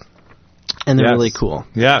RAP. And they're really cool.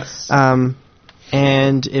 Yes. And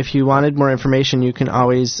if you wanted more information, you can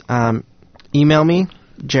always email me,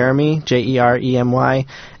 Jeremy, Jeremy,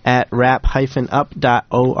 at rap-up.org.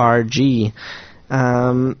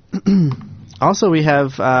 Also, we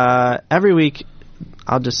have every week.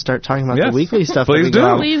 I'll just start talking about the weekly stuff. Please do.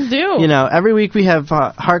 Every week we have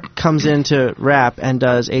Hark comes into RAP and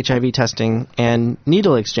does HIV testing and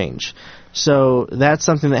needle exchange. So that's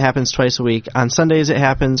something that happens twice a week. On Sundays it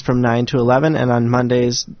happens from 9 to 11, and on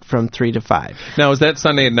Mondays from 3 to 5. Now, is that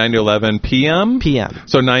Sunday at 9 to 11 p.m.? p.m.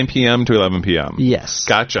 So 9 p.m. to 11 p.m. Yes.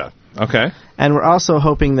 Gotcha. Okay. And we're also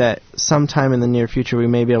hoping that sometime in the near future we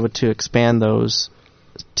may be able to expand those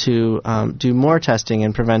to do more testing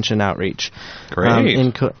and prevention outreach. Great.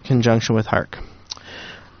 In conjunction with HARC.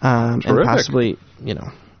 And possibly,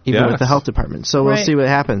 even with the health department. So we'll see what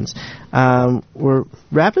happens.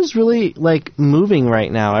 RAP is really moving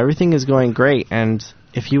right now. Everything is going great, and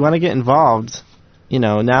if you want to get involved,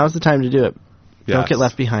 now is the time to do it. Yes. Don't get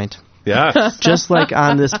left behind. Yes. Just like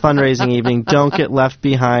on this fundraising evening, don't get left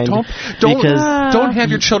behind. Don't have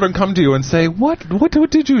your children come to you and say, what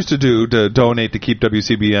did you used to do to donate to keep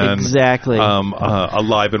WCBN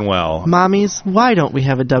alive and well? Mommies, why don't we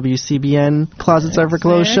have a WCBN Closets Are for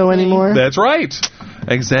Clothes show anymore? That's right.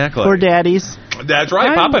 Exactly. Or daddies. That's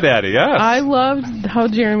right, Papa Daddy, yes. I loved how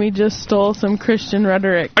Jeremy just stole some Christian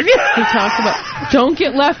rhetoric to talk about don't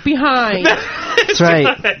get left behind. That's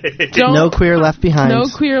right. No queer left behind. No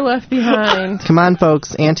queer left behind. Come on,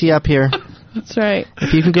 folks. Auntie up here. That's right.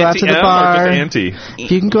 If you can go out to the bar,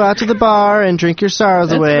 if you can go out to the bar and drink your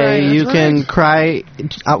sorrows away, you can cry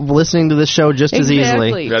listening to this show just as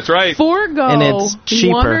easily. That's right. Forgo and it's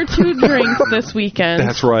cheaper. 1 or 2 drinks this weekend.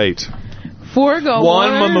 That's right. Forego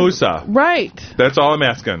one mimosa. Right. That's all I'm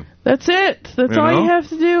asking. That's it. That's all you have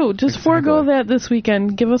to do. Just forego that this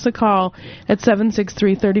weekend. Give us a call at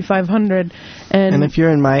 763-3500. And if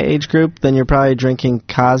you're in my age group, then you're probably drinking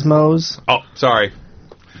Cosmos. Oh, sorry.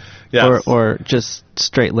 Yes. Or just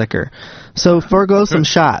straight liquor. So forego some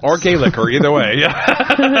shots. Or gay liquor, either way.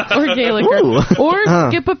 Yeah. Or gay liquor. Ooh. Or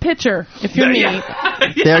skip a pitcher, if you're me.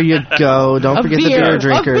 There you go. Don't forget the beer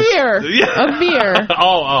drinkers. A beer.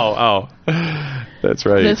 Oh. That's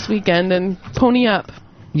right. This weekend and pony up.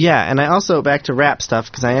 Yeah, and I also, back to rap stuff,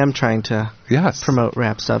 because I am trying to promote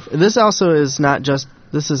rap stuff. This also is not just,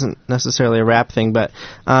 this isn't necessarily a rap thing, but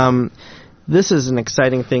this is an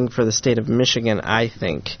exciting thing for the state of Michigan, I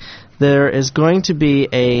think. There is going to be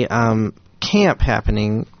a camp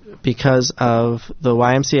happening because of the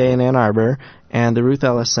YMCA in Ann Arbor and the Ruth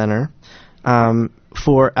Ellis Center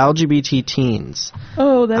for LGBT teens.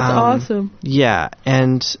 Oh, that's awesome. Yeah,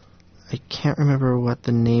 and I can't remember what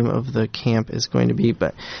the name of the camp is going to be,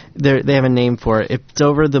 but they have a name for it. It's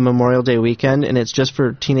over the Memorial Day weekend, and it's just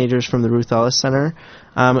for teenagers from the Ruth Ellis Center,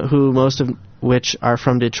 who most of which are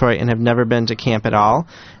from Detroit and have never been to camp at all.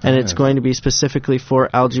 And it's going to be specifically for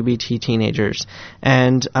LGBT teenagers.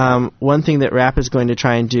 And one thing that RAP is going to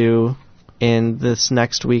try and do in this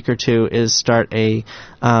next week or two is start a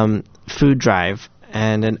food drive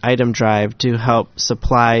and an item drive to help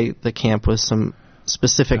supply the camp with some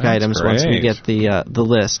specific items once we get the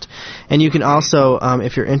list. And you can also,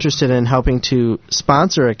 if you're interested in helping to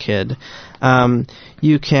sponsor a kid,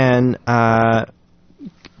 you can,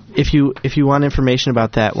 if you want information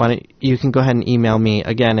about that, you can go ahead and email me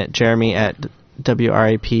again at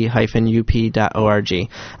jeremy@wrap-up.org.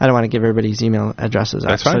 I don't want to give everybody's email addresses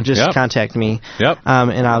out, so just contact me,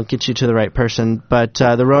 and I'll get you to the right person. But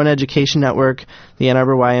the Rowan Education Network, the Ann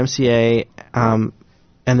Arbor YMCA,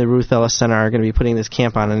 and the Ruth Ellis Center are going to be putting this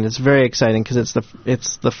camp on, and it's very exciting because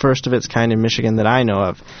it's the first of its kind in Michigan that I know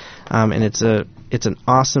of, and it's an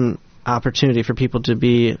awesome opportunity for people to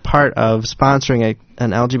be part of sponsoring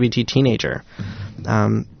an LGBT teenager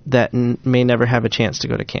that may never have a chance to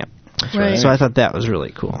go to camp. Right. So I thought that was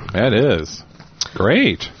really cool. That is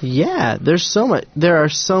great. Yeah, there are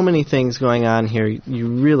so many things going on here.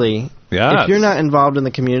 You really, if you're not involved in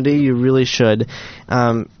the community, you really should.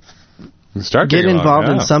 Get involved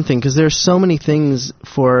in something, because there's so many things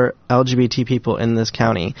for LGBT people in this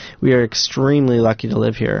county. We are extremely lucky to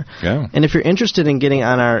live here. Yeah. And if you're interested in getting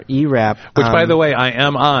on our E-Rap... Which, by the way, I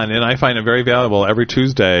am on, and I find it very valuable. Every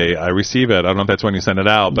Tuesday I receive it. I don't know if that's when you send it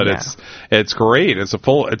out, but it's great.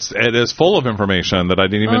 It is full of information that I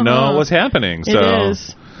didn't even know was happening. So. It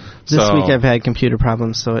is. This week I've had computer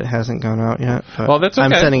problems, so it hasn't gone out yet. Well, that's okay.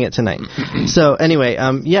 I'm sending it tonight. So anyway,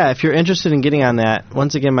 if you're interested in getting on that,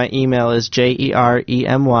 once again, my email is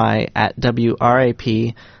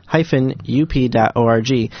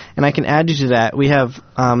jeremy@wrap-up.org, and I can add you to that. We have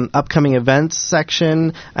upcoming events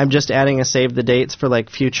section. I'm just adding a save the dates for like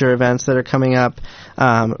future events that are coming up,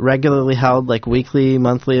 regularly held, like weekly,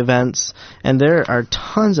 monthly events, and there are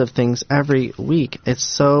tons of things every week. It's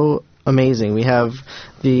so amazing. We have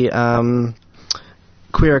the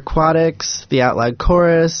Queer Aquatics, the Out Loud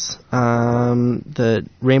Chorus, the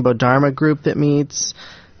Rainbow Dharma group that meets,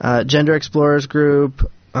 Gender Explorers group,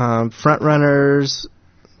 Front Runners.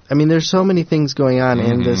 I mean, there's so many things going on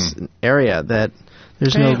in this area that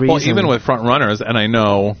there's no reason. Well, even with Front Runners, and I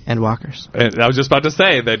know... And walkers. I was just about to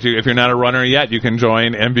say that if you're not a runner yet, you can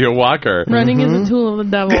join and be a walker. Running is a tool of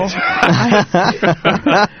the devil.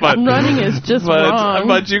 Running is just wrong.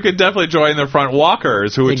 But you could definitely join the Front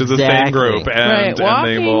Walkers, which is the same group. And, walking, and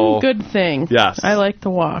they will, good thing. Yes. I like to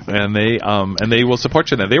walk. And they will support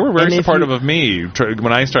you in that. They were very supportive of me.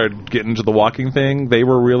 When I started getting into the walking thing, they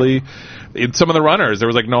were really... Some of the runners, there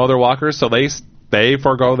was like no other walkers, so they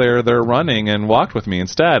forego their running and walked with me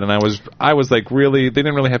instead, and I was like, really, they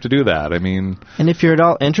didn't really have to do that. I mean, and if you're at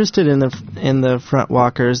all interested in the Front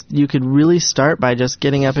Walkers, you could really start by just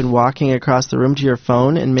getting up and walking across the room to your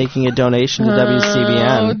phone and making a donation to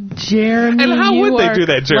WCBN. Oh, Jeremy, and how would they do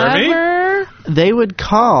that, Jeremy? Clever. They would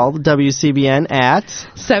call WCBN at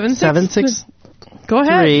 763. Go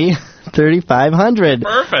ahead. 3500.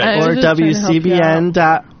 Perfect. Or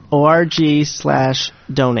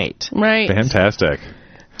WCBN.org/donate. Right. Fantastic.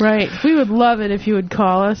 Right. We would love it if you would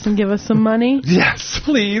call us and give us some money. Yes,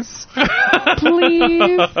 please.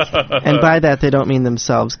 Please. And by that, they don't mean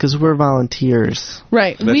themselves, because we're volunteers.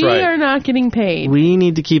 Right. We are not getting paid. We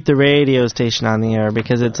need to keep the radio station on the air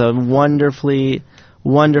because it's a wonderfully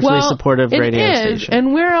wonderfully supportive radio It is. station.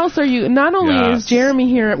 And where else are you? Not only Yes. is Jeremy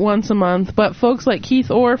here at once a month, but folks like Keith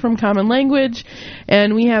Orr from Common Language,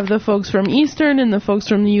 and we have the folks from Eastern and the folks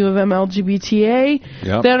from the U of M LGBTA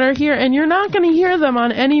that are here, and you're not going to hear them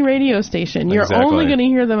on any radio station. You're only going to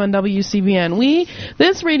hear them on WCBN.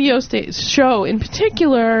 This radio show in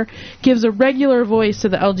particular gives a regular voice to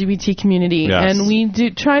the LGBT community, and we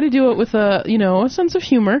try to do it with a sense of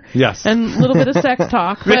humor, and a little bit of sex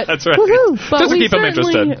talk. But that's right. But just to we keep them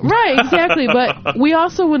interested, right? Exactly. But we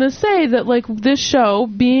also want to say that, like, this show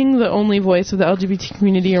being the only voice of the LGBT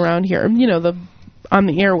community around here, on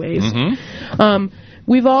the airwaves.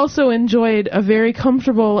 We've also enjoyed a very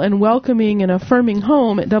comfortable and welcoming and affirming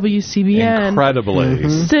home at WCBN. Incredibly.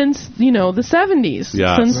 Since, the 70s.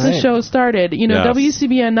 Yes. Since the show started.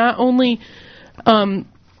 WCBN not only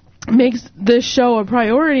makes this show a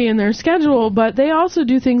priority in their schedule, but they also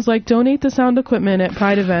do things like donate the sound equipment at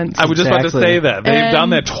Pride events. I was just about to say that. They've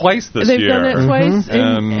done that twice this year. They've done it twice,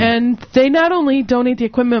 and they not only donate the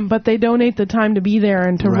equipment, but they donate the time to be there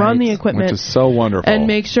and to run the equipment. Which is so wonderful. And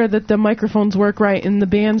make sure that the microphones work right and the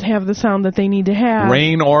bands have the sound that they need to have.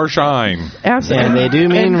 Rain or shine. Absolutely. And they do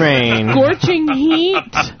mean rain. Scorching heat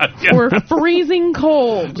or freezing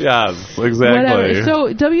cold. Yes, exactly. Whatever.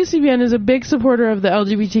 So WCBN is a big supporter of the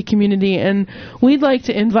LGBT community, and we'd like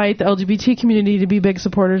to invite the LGBT community to be big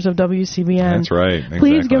supporters of WCBN. That's right. Exactly.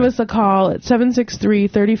 Please give us a call at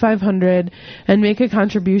 763-3500 and make a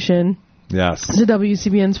contribution. Yes. To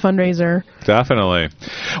WCBN's fundraiser. Definitely.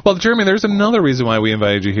 Well, Jeremy, there's another reason why we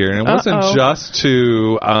invited you here, and it wasn't just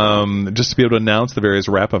to be able to announce the various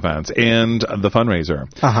rap events and the fundraiser.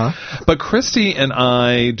 But Christy and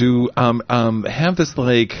I do have this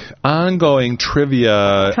ongoing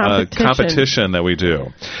trivia competition that we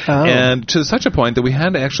do, and to such a point that we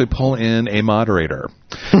had to actually pull in a moderator.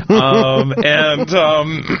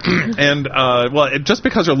 Just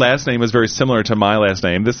because her last name is very similar to my last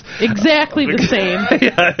name, exactly the same.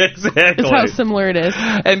 Yeah, exactly. That's how similar it is.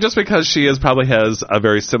 And just because she probably has a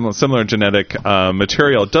very similar genetic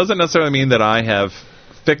material doesn't necessarily mean that I have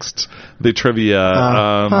fixed the trivia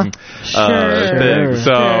thing.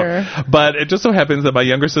 So, but it just so happens that my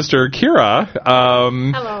younger sister Kira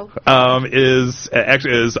is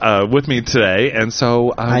with me today, and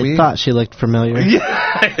so I thought she looked familiar.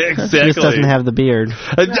 Yeah, exactly. She just doesn't have the beard.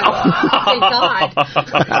 Thank God.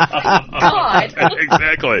 God.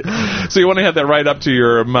 Exactly. So you want to have that right up to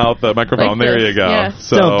your mouth, the microphone. There you go. Yeah.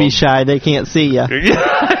 So, don't be shy; they can't see you.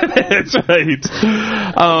 Yeah, that's right.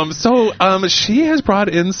 So she has brought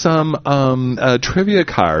in some trivia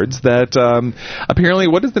cards that apparently,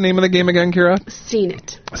 what is the name of the game again, Kira? Seen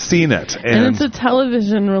It. Seen It. And it's a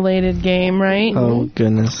television-related game, right? Oh,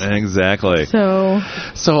 goodness. Exactly. So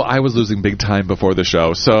I was losing big time before the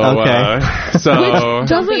show. So, Which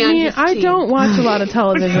doesn't mean I don't watch a lot of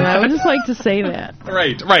television. I would just like to say that.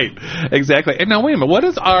 Right. Exactly. And now, wait a minute. What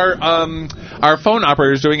is our phone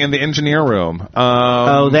operators doing in the engineer room?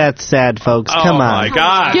 That's sad, folks. Come on. Oh, my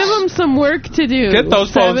gosh. Give them some work to do. Get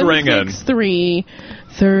those phones ringing.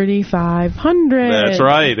 763-3500. That's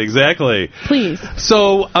right, exactly. Please.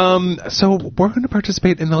 So we're going to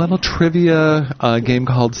participate in a little trivia game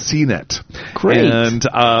called CNET. Great. And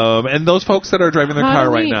those folks that are driving their car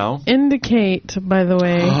right now. Indicate, by the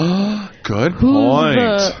way. Good point.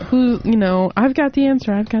 I've got the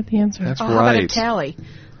answer. That's right. How about a tally?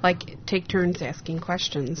 Like, take turns asking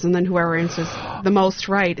questions, and then whoever answers the most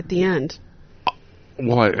right at the end.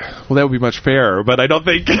 Well, that would be much fairer, but I don't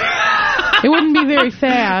think... It wouldn't be very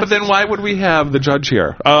fast. But then why would we have the judge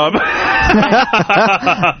here? Am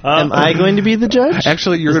I going to be the judge?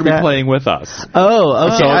 Actually, you're going to be playing with us. Oh,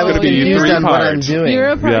 okay. So it's going to be 3 parts. What I'm doing. You're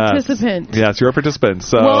a participant. Yes, you're a participant.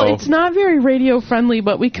 So. Well, it's not very radio-friendly,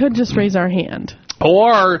 but we could just raise our hand.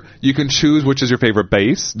 Or you can choose which is your favorite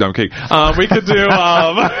bass. No, I'm kidding. We could do...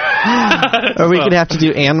 or we could have to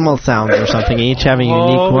do animal sounds or something, each having a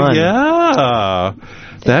unique one. Yeah.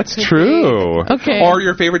 That's true. Okay. Or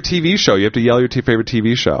your favorite TV show. You have to yell your favorite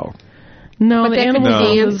TV show. No, the animal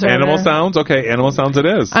sounds. Animal sounds? Okay, animal sounds it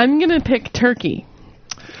is. I'm going to pick turkey.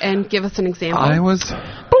 And give us an example.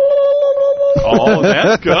 Oh,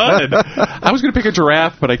 that's good. I was going to pick a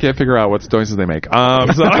giraffe, but I can't figure out what noises they make. How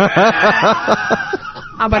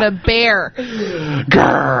about a bear?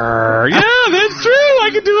 Grrr. Yeah, that's true.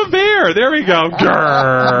 I could do a bear. There we go.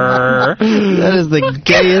 Grrr. That is the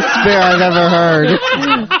gayest bear I've ever heard.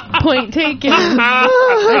 Point taken.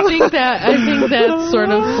 I think that's sort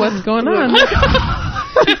of what's going on.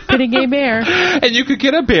 Pretty gay bear. And you could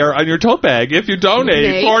get a bear on your tote bag if you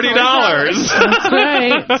donate $40. That's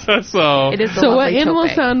right. So what animal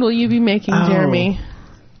sound will you be making, Jeremy?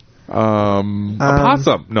 A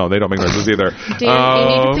possum. No, they don't make noises either. Dan, you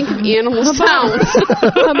need to think of animal sounds.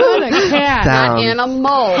 How about a cat? Not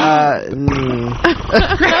animal.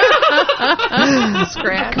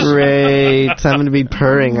 Scratch. Great. I'm going to be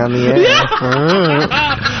purring on the air.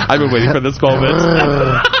 I've been waiting for this moment.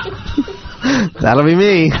 That'll be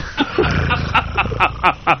me.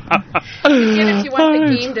 Again, if you want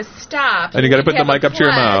the game to stop, and you got to put the mic up to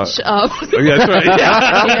your mouth. Yeah, that's right.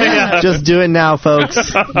 Yeah. Just do it now, folks.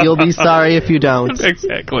 You'll be sorry if you don't.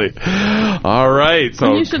 Exactly. All right. So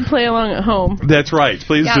and you should play along at home. That's right.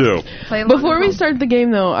 Please do. Before we start the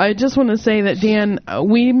game, though, I just want to say that, Dan,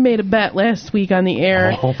 we made a bet last week on the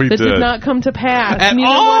air that did not come to pass. Neither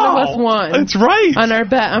one of us won. That's right. On our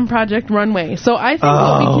bet on Project Runway. So I think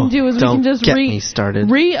what we can do is we can just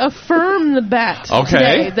reaffirm the bet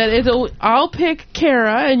today that I'll pick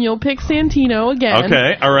Kara and you'll pick Santino again.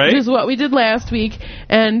 Okay, all right. Which is what we did last week,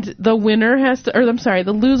 and the loser has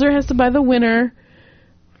to buy the winner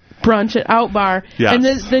brunch at Outbar. Yes. And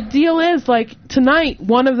the deal is, like, tonight,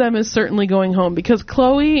 one of them is certainly going home because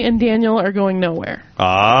Chloe and Daniel are going nowhere.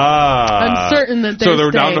 I'm certain that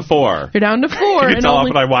they're down to 4. They're down to 4. You can tell off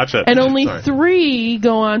when I watch it. And only 3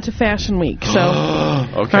 go on to Fashion Week. So,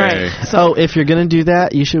 okay. Right, so if you're going to do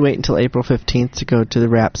that, you should wait until April 15th to go to the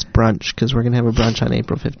Raps brunch, because we're going to have a brunch on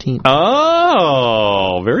April 15th.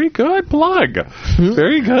 Oh, very good plug.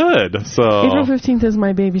 Very good. So April 15th is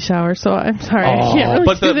my baby shower, so I'm sorry. I can't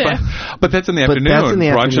really do that. But that's in the afternoon. That's in the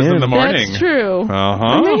brunch afternoon. is in the morning. That's true.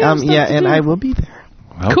 And I will be there.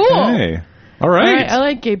 Okay. Cool. All right. I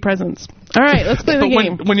like gay presents. All right, let's play the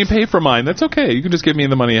game. When you pay for mine, that's okay. You can just give me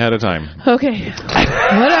the money ahead of time. Okay.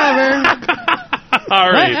 Whatever.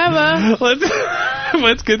 All right. Whatever.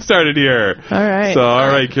 Let's get started here. All right. So, all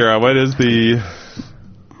right, Kara, what is the...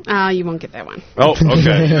 You won't get that one. Oh,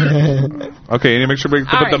 okay. Okay, you need to make sure we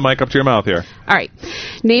put the mic up to your mouth here. All right.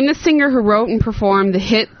 Name the singer who wrote and performed the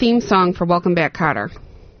hit theme song for Welcome Back, Kotter.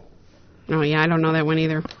 Oh, yeah, I don't know that one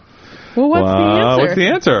either. Well, what's the answer? What's the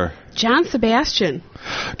answer? John Sebastian.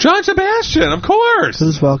 John Sebastian, of course.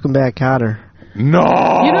 This is Welcome Back, Kotter. No.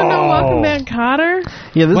 You don't know Welcome Back, Kotter?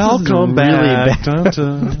 Yeah, this Welcome is back. Really bad.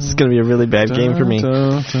 This is going to be a really bad game for me.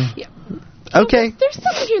 Yeah. Okay. There's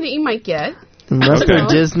something here that you might get. Unless they're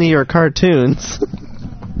Disney or cartoons.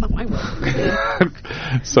 Oh, I will.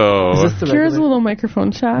 So Kara's a little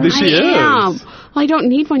microphone shy. She is. Well, I don't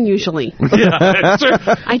need one usually. Yeah, that's true.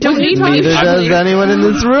 I don't need one Neither usually. does anyone in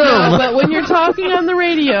this room. No, but when you're talking on the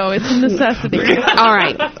radio, it's a necessity. All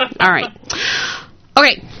right.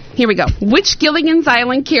 Okay, here we go. Which Gilligan's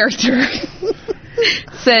Island character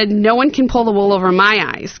said, "No one can pull the wool over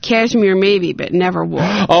my eyes. Cashmere maybe, but never wool"?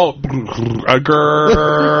 Oh, a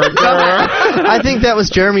grrr. I think that was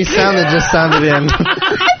Jeremy's sound that just sounded in.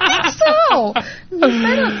 So, no,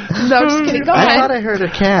 just kidding. Go I ahead. thought I heard a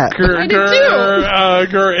cat. I did too.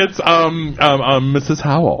 It's Mrs.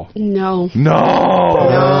 Howell. No.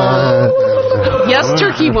 Yes,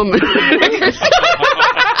 Turkey Woman.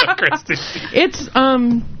 Christy. It's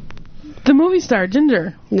the movie star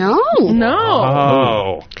Ginger. No.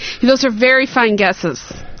 Oh. Those are very fine guesses.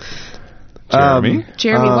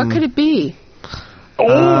 Jeremy? What could it be?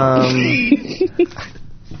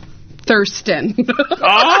 Thurston.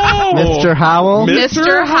 Oh! Mr. Howell?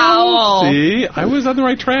 Mr. Howell. See, I was on the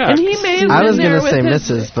right track. And he may have I been was there going to with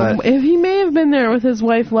say Mrs., but... He may have been there with his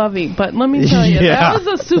wife, Lovey, but let me tell you, that was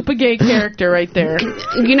a super gay character right there.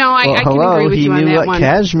 You know, I can agree with you on that one. He knew what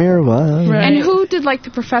cashmere was. Right. And who did, like, the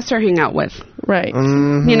professor hang out with? Right.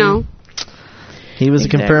 Mm-hmm. You know? He was a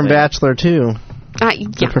confirmed bachelor, too.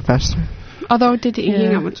 The professor. Although, did he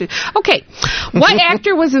hang out with you? Okay. What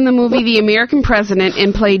actor was in the movie The American President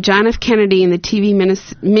and played John F. Kennedy in the TV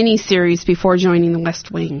miniseries before joining the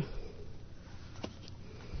West Wing?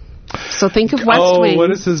 So think of West Wing. Oh,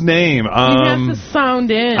 what is his name? You have to sound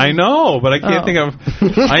in. I know, but I can't think of...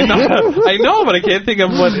 I know, but I can't think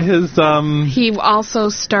of what his... He also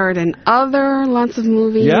starred in lots of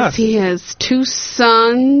movies. Yes. He has 2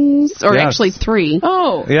 sons, or actually 3.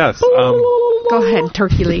 Oh. Yes. Go ahead,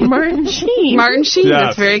 Turkey Lee. Martin Sheen. Yes.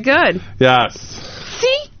 That's very good. Yes.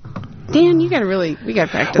 See? Dan, we got to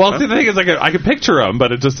practice. Well, see, the thing is, I could picture him,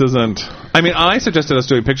 but it just isn't... I mean, I suggested us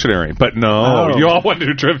doing Pictionary, but no, you all want to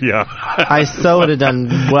do trivia. I so would have done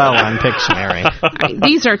well on Pictionary. Right,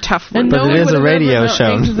 these are tough ones. But it is a radio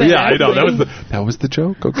show. Yeah, I know. That was the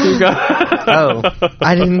joke. Okay, Oh,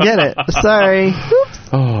 I didn't get it. Sorry.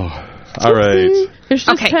 Oh, all right. There's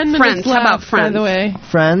just 10 minutes Friends. left, How about Friends? by the way.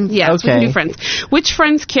 Friends? Yes, okay. we can do Friends. Which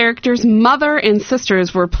Friends characters' mother and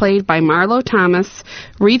sisters were played by Marlo Thomas,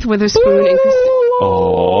 Reese Witherspoon, and Christine?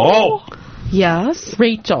 Oh. Yes.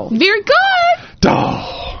 Rachel. Very good.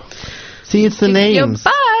 Oh. See, it's the names.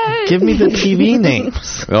 Bye. Yay! Give me the TV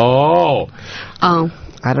names. Oh. Oh.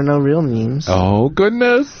 I don't know real names. Oh,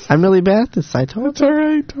 goodness. I'm really bad at this. I told you. It's all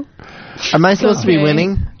right. Am I supposed to be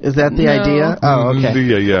winning? Is that the idea? Oh,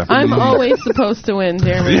 okay. Yeah. I'm always supposed to win,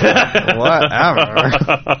 Jeremy. Whatever.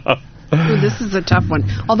 Ooh, this is a tough one.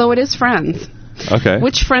 Although it is Friends. Okay.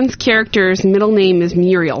 Which Friends character's middle name is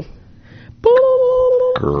Muriel?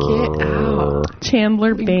 Get out.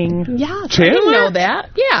 Chandler Bing. Yeah. Chandler? I didn't know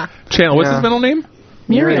that. Yeah. Chandler, what's his middle name?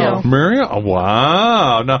 Muriel. Muriel? Oh,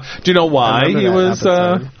 wow. Now, do you know why he was...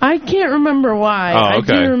 I can't remember why. Oh,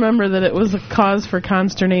 okay. I do remember that it was a cause for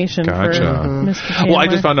consternation for Mr. Chandler. Well, I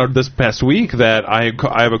just found out this past week that I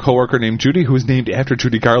have a coworker named Judy who's named after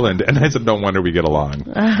Judy Garland, and I said, no wonder we get along.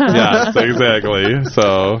 Yes, exactly.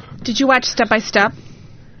 So... Did you watch Step by Step?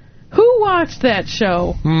 Who watched that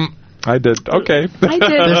show? I did. Okay. I did.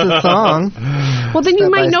 There's a song. Well, then you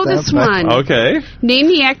might know this one. Okay. Name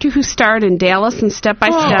the actor who starred in Dallas and Step by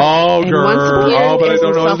Step. Oh, and girl. once appeared But I in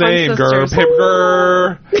don't know his Cell Phone name. Sisters.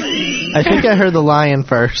 I think I heard the lion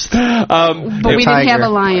first. But we didn't have a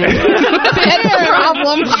lion. That's the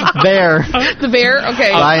problem. Bear. The bear?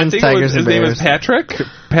 Okay. Lions, tigers, his and name bears. is Patrick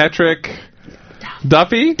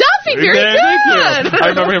Duffy? Duffy, very good. I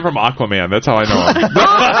remember him from Aquaman. That's how I know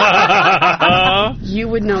him. You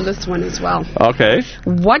would know this one as well. Okay.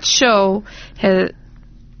 What show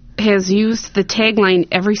has used the tagline,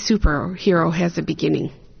 every superhero has a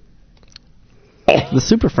beginning? The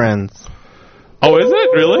Super Friends. Oh, is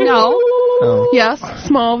it? Really? No. Oh. Yes.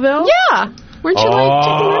 Smallville? Yeah. Weren't you like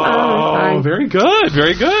checking it out? Oh, very good.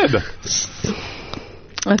 Very good.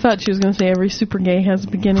 I thought she was going to say every super gay has a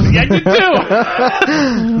beginning. Yeah, you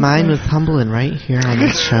do. Mine was humbling right here on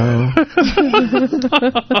this show.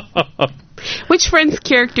 Which Friends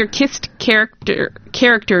character kissed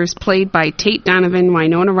characters played by Tate Donovan,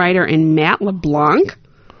 Winona Ryder, and Matt LeBlanc?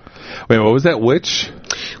 Wait, what was that?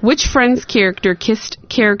 Which Friends character kissed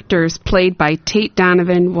characters played by Tate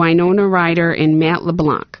Donovan, Winona Ryder, and Matt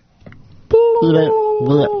LeBlanc?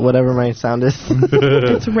 Whatever my sound is.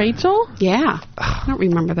 It's Rachel? Yeah. I don't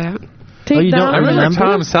remember that. You don't I remember remember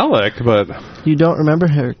Tom Selleck, but... You don't remember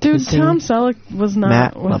her Dude, kissing Tom Selleck was not...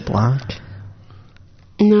 Matt LeBlanc?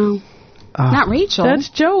 No. Not Rachel. That's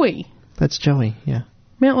Joey. That's Joey, yeah.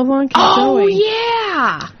 Matt LeBlanc is Oh, Joey.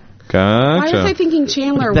 Yeah. Gotcha. Why was I thinking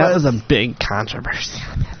Chandler That was a big controversy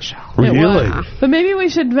on that show. Really? But maybe we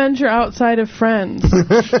should venture outside of Friends.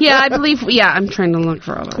 Yeah, I believe... Yeah, I'm trying to look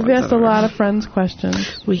for other ones. We've asked a lot of Friends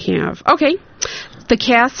questions. We have. Okay. The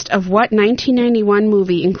cast of what 1991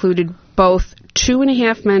 movie included both Two and a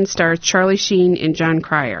Half Men stars Charlie Sheen and John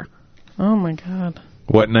Cryer? Oh, my God.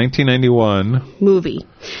 What, 1991? Movie.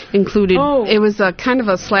 Included... It was a kind of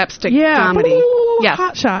a slapstick comedy. Yeah.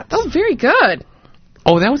 Hot Shots. Oh, very good.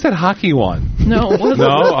 Oh, that was that hockey one. No, it wasn't. No?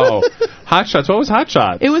 Oh. Hot Shots. What was Hot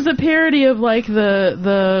Shots? It was a parody of, like,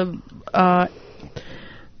 the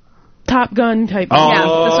Top Gun type.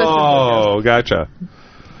 Oh, gotcha. Oh,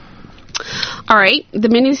 All right. The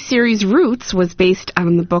miniseries Roots was based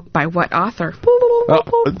on the book by what author? Go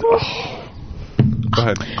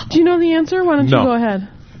ahead. Do you know the answer? Why don't you No. go ahead?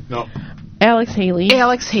 No. Alex Haley.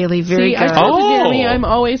 Alex Haley, very See, good. I told you, Jeremy, I'm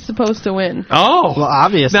always supposed to win. Oh. Well,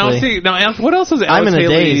 obviously. Now, Alex, what else has I'm Alex in a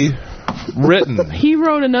Haley daze. written? He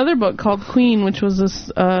wrote another book called Queen, which was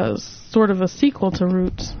a sort of a sequel to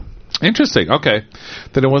Roots. Interesting. Okay.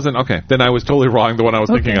 Then it wasn't... Okay. Then I was totally wrong, the one I was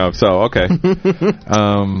thinking of. So, okay.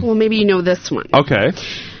 Well, maybe you know this one. Okay.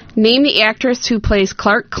 Name the actress who plays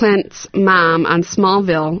Clark Kent's mom on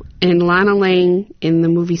Smallville and Lana Lang in the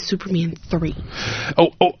movie Superman 3. Oh,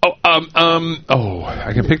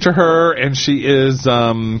 I can picture her, and she is,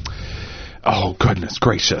 oh, goodness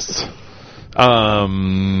gracious.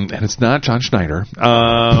 And it's not John Schneider. Or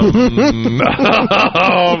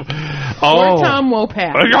Tom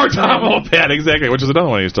Wopat. Or Tom Wopat, exactly, which is another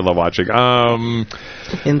one I used to love watching. In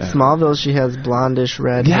Smallville, she has blondish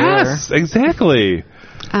red hair. Yes, exactly.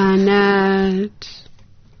 Annette.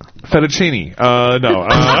 Fettuccine. No.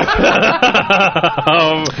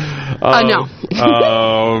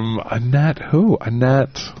 No. Annette who?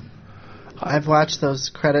 Annette. I've watched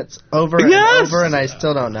those credits over and over, and I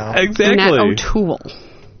still don't know. Exactly. Annette O'Toole.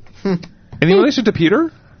 Any relation to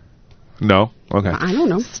Peter? No? Okay. I don't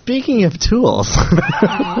know. Speaking of tools.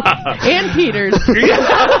 And Peters.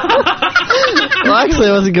 Well, actually,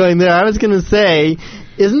 I wasn't going there. I was going to say,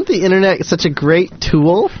 isn't the internet such a great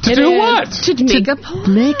tool? To do what? To make a pledge.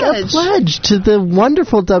 Make a pledge to the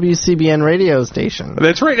wonderful WCBN radio station.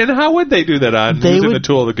 That's right. And how would they do that on using the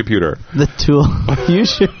tool of the computer? The tool.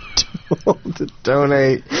 Use your tool to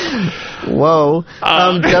donate. Whoa.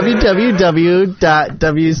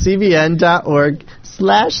 www.wcbn.org/donate.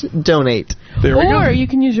 facebook.com/donate. There we Or go. you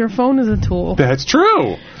can use your phone as a tool. That's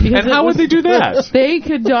true. Because And how would they do that? They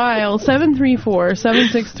could dial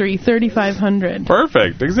 734-763-3500.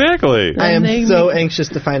 Perfect. Exactly. I am so anxious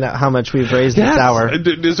to find out how much we've raised this hour.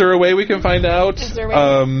 Is there a way we can find out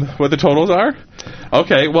what the totals are?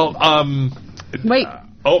 Okay. Well, wait.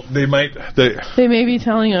 Oh, they might. They may be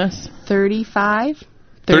telling us $35.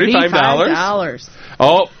 $35?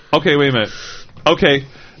 Oh, okay. Wait a minute. Okay.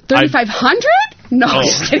 3,500? No. Oh.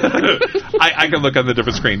 I can look on the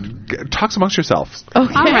different screen. Talk amongst yourselves.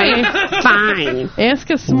 Okay. All right. Fine.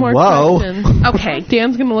 Ask us some more Whoa. questions. Okay.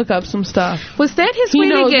 Dan's going to look up some stuff. Was that his He way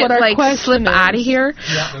to knows get, what our like, question slip out of here?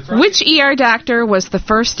 Yeah, that's right. Which ER doctor was the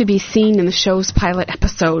first to be seen in the show's pilot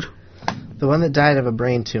episode? The one that died of a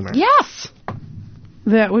brain tumor. Yes.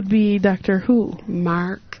 That would be Doctor Who.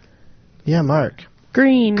 Mark. Yeah, Mark.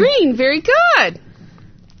 Green. Green. Very good.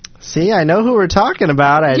 See, I know who we're talking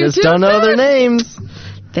about. I You just do don't know good. their names.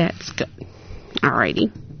 That's good.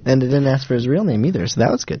 Alrighty. And it didn't ask for his real name either, so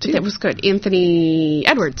that was good, too. That was good. Anthony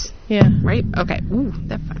Edwards. Yeah. Right? Okay. Ooh,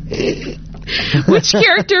 that's fun. Which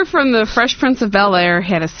character from The Fresh Prince of Bel-Air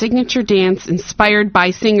had a signature dance inspired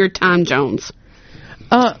by singer Tom Jones?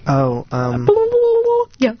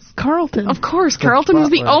 Yes, Carlton. Of course, Carlton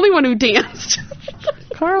was the only one who danced.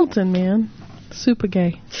 Carlton, man. Super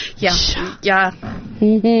gay. Yeah. Yeah.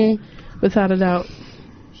 Mm-hmm. Without a doubt.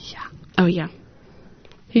 Yeah. Oh, yeah.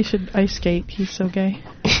 He should ice skate. He's so gay.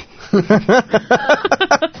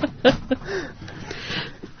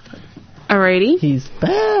 Alrighty. He's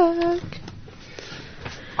back.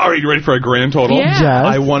 All right, you ready for a grand total? Yeah. Yes.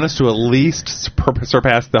 I want us to at least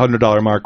surpass the $100 mark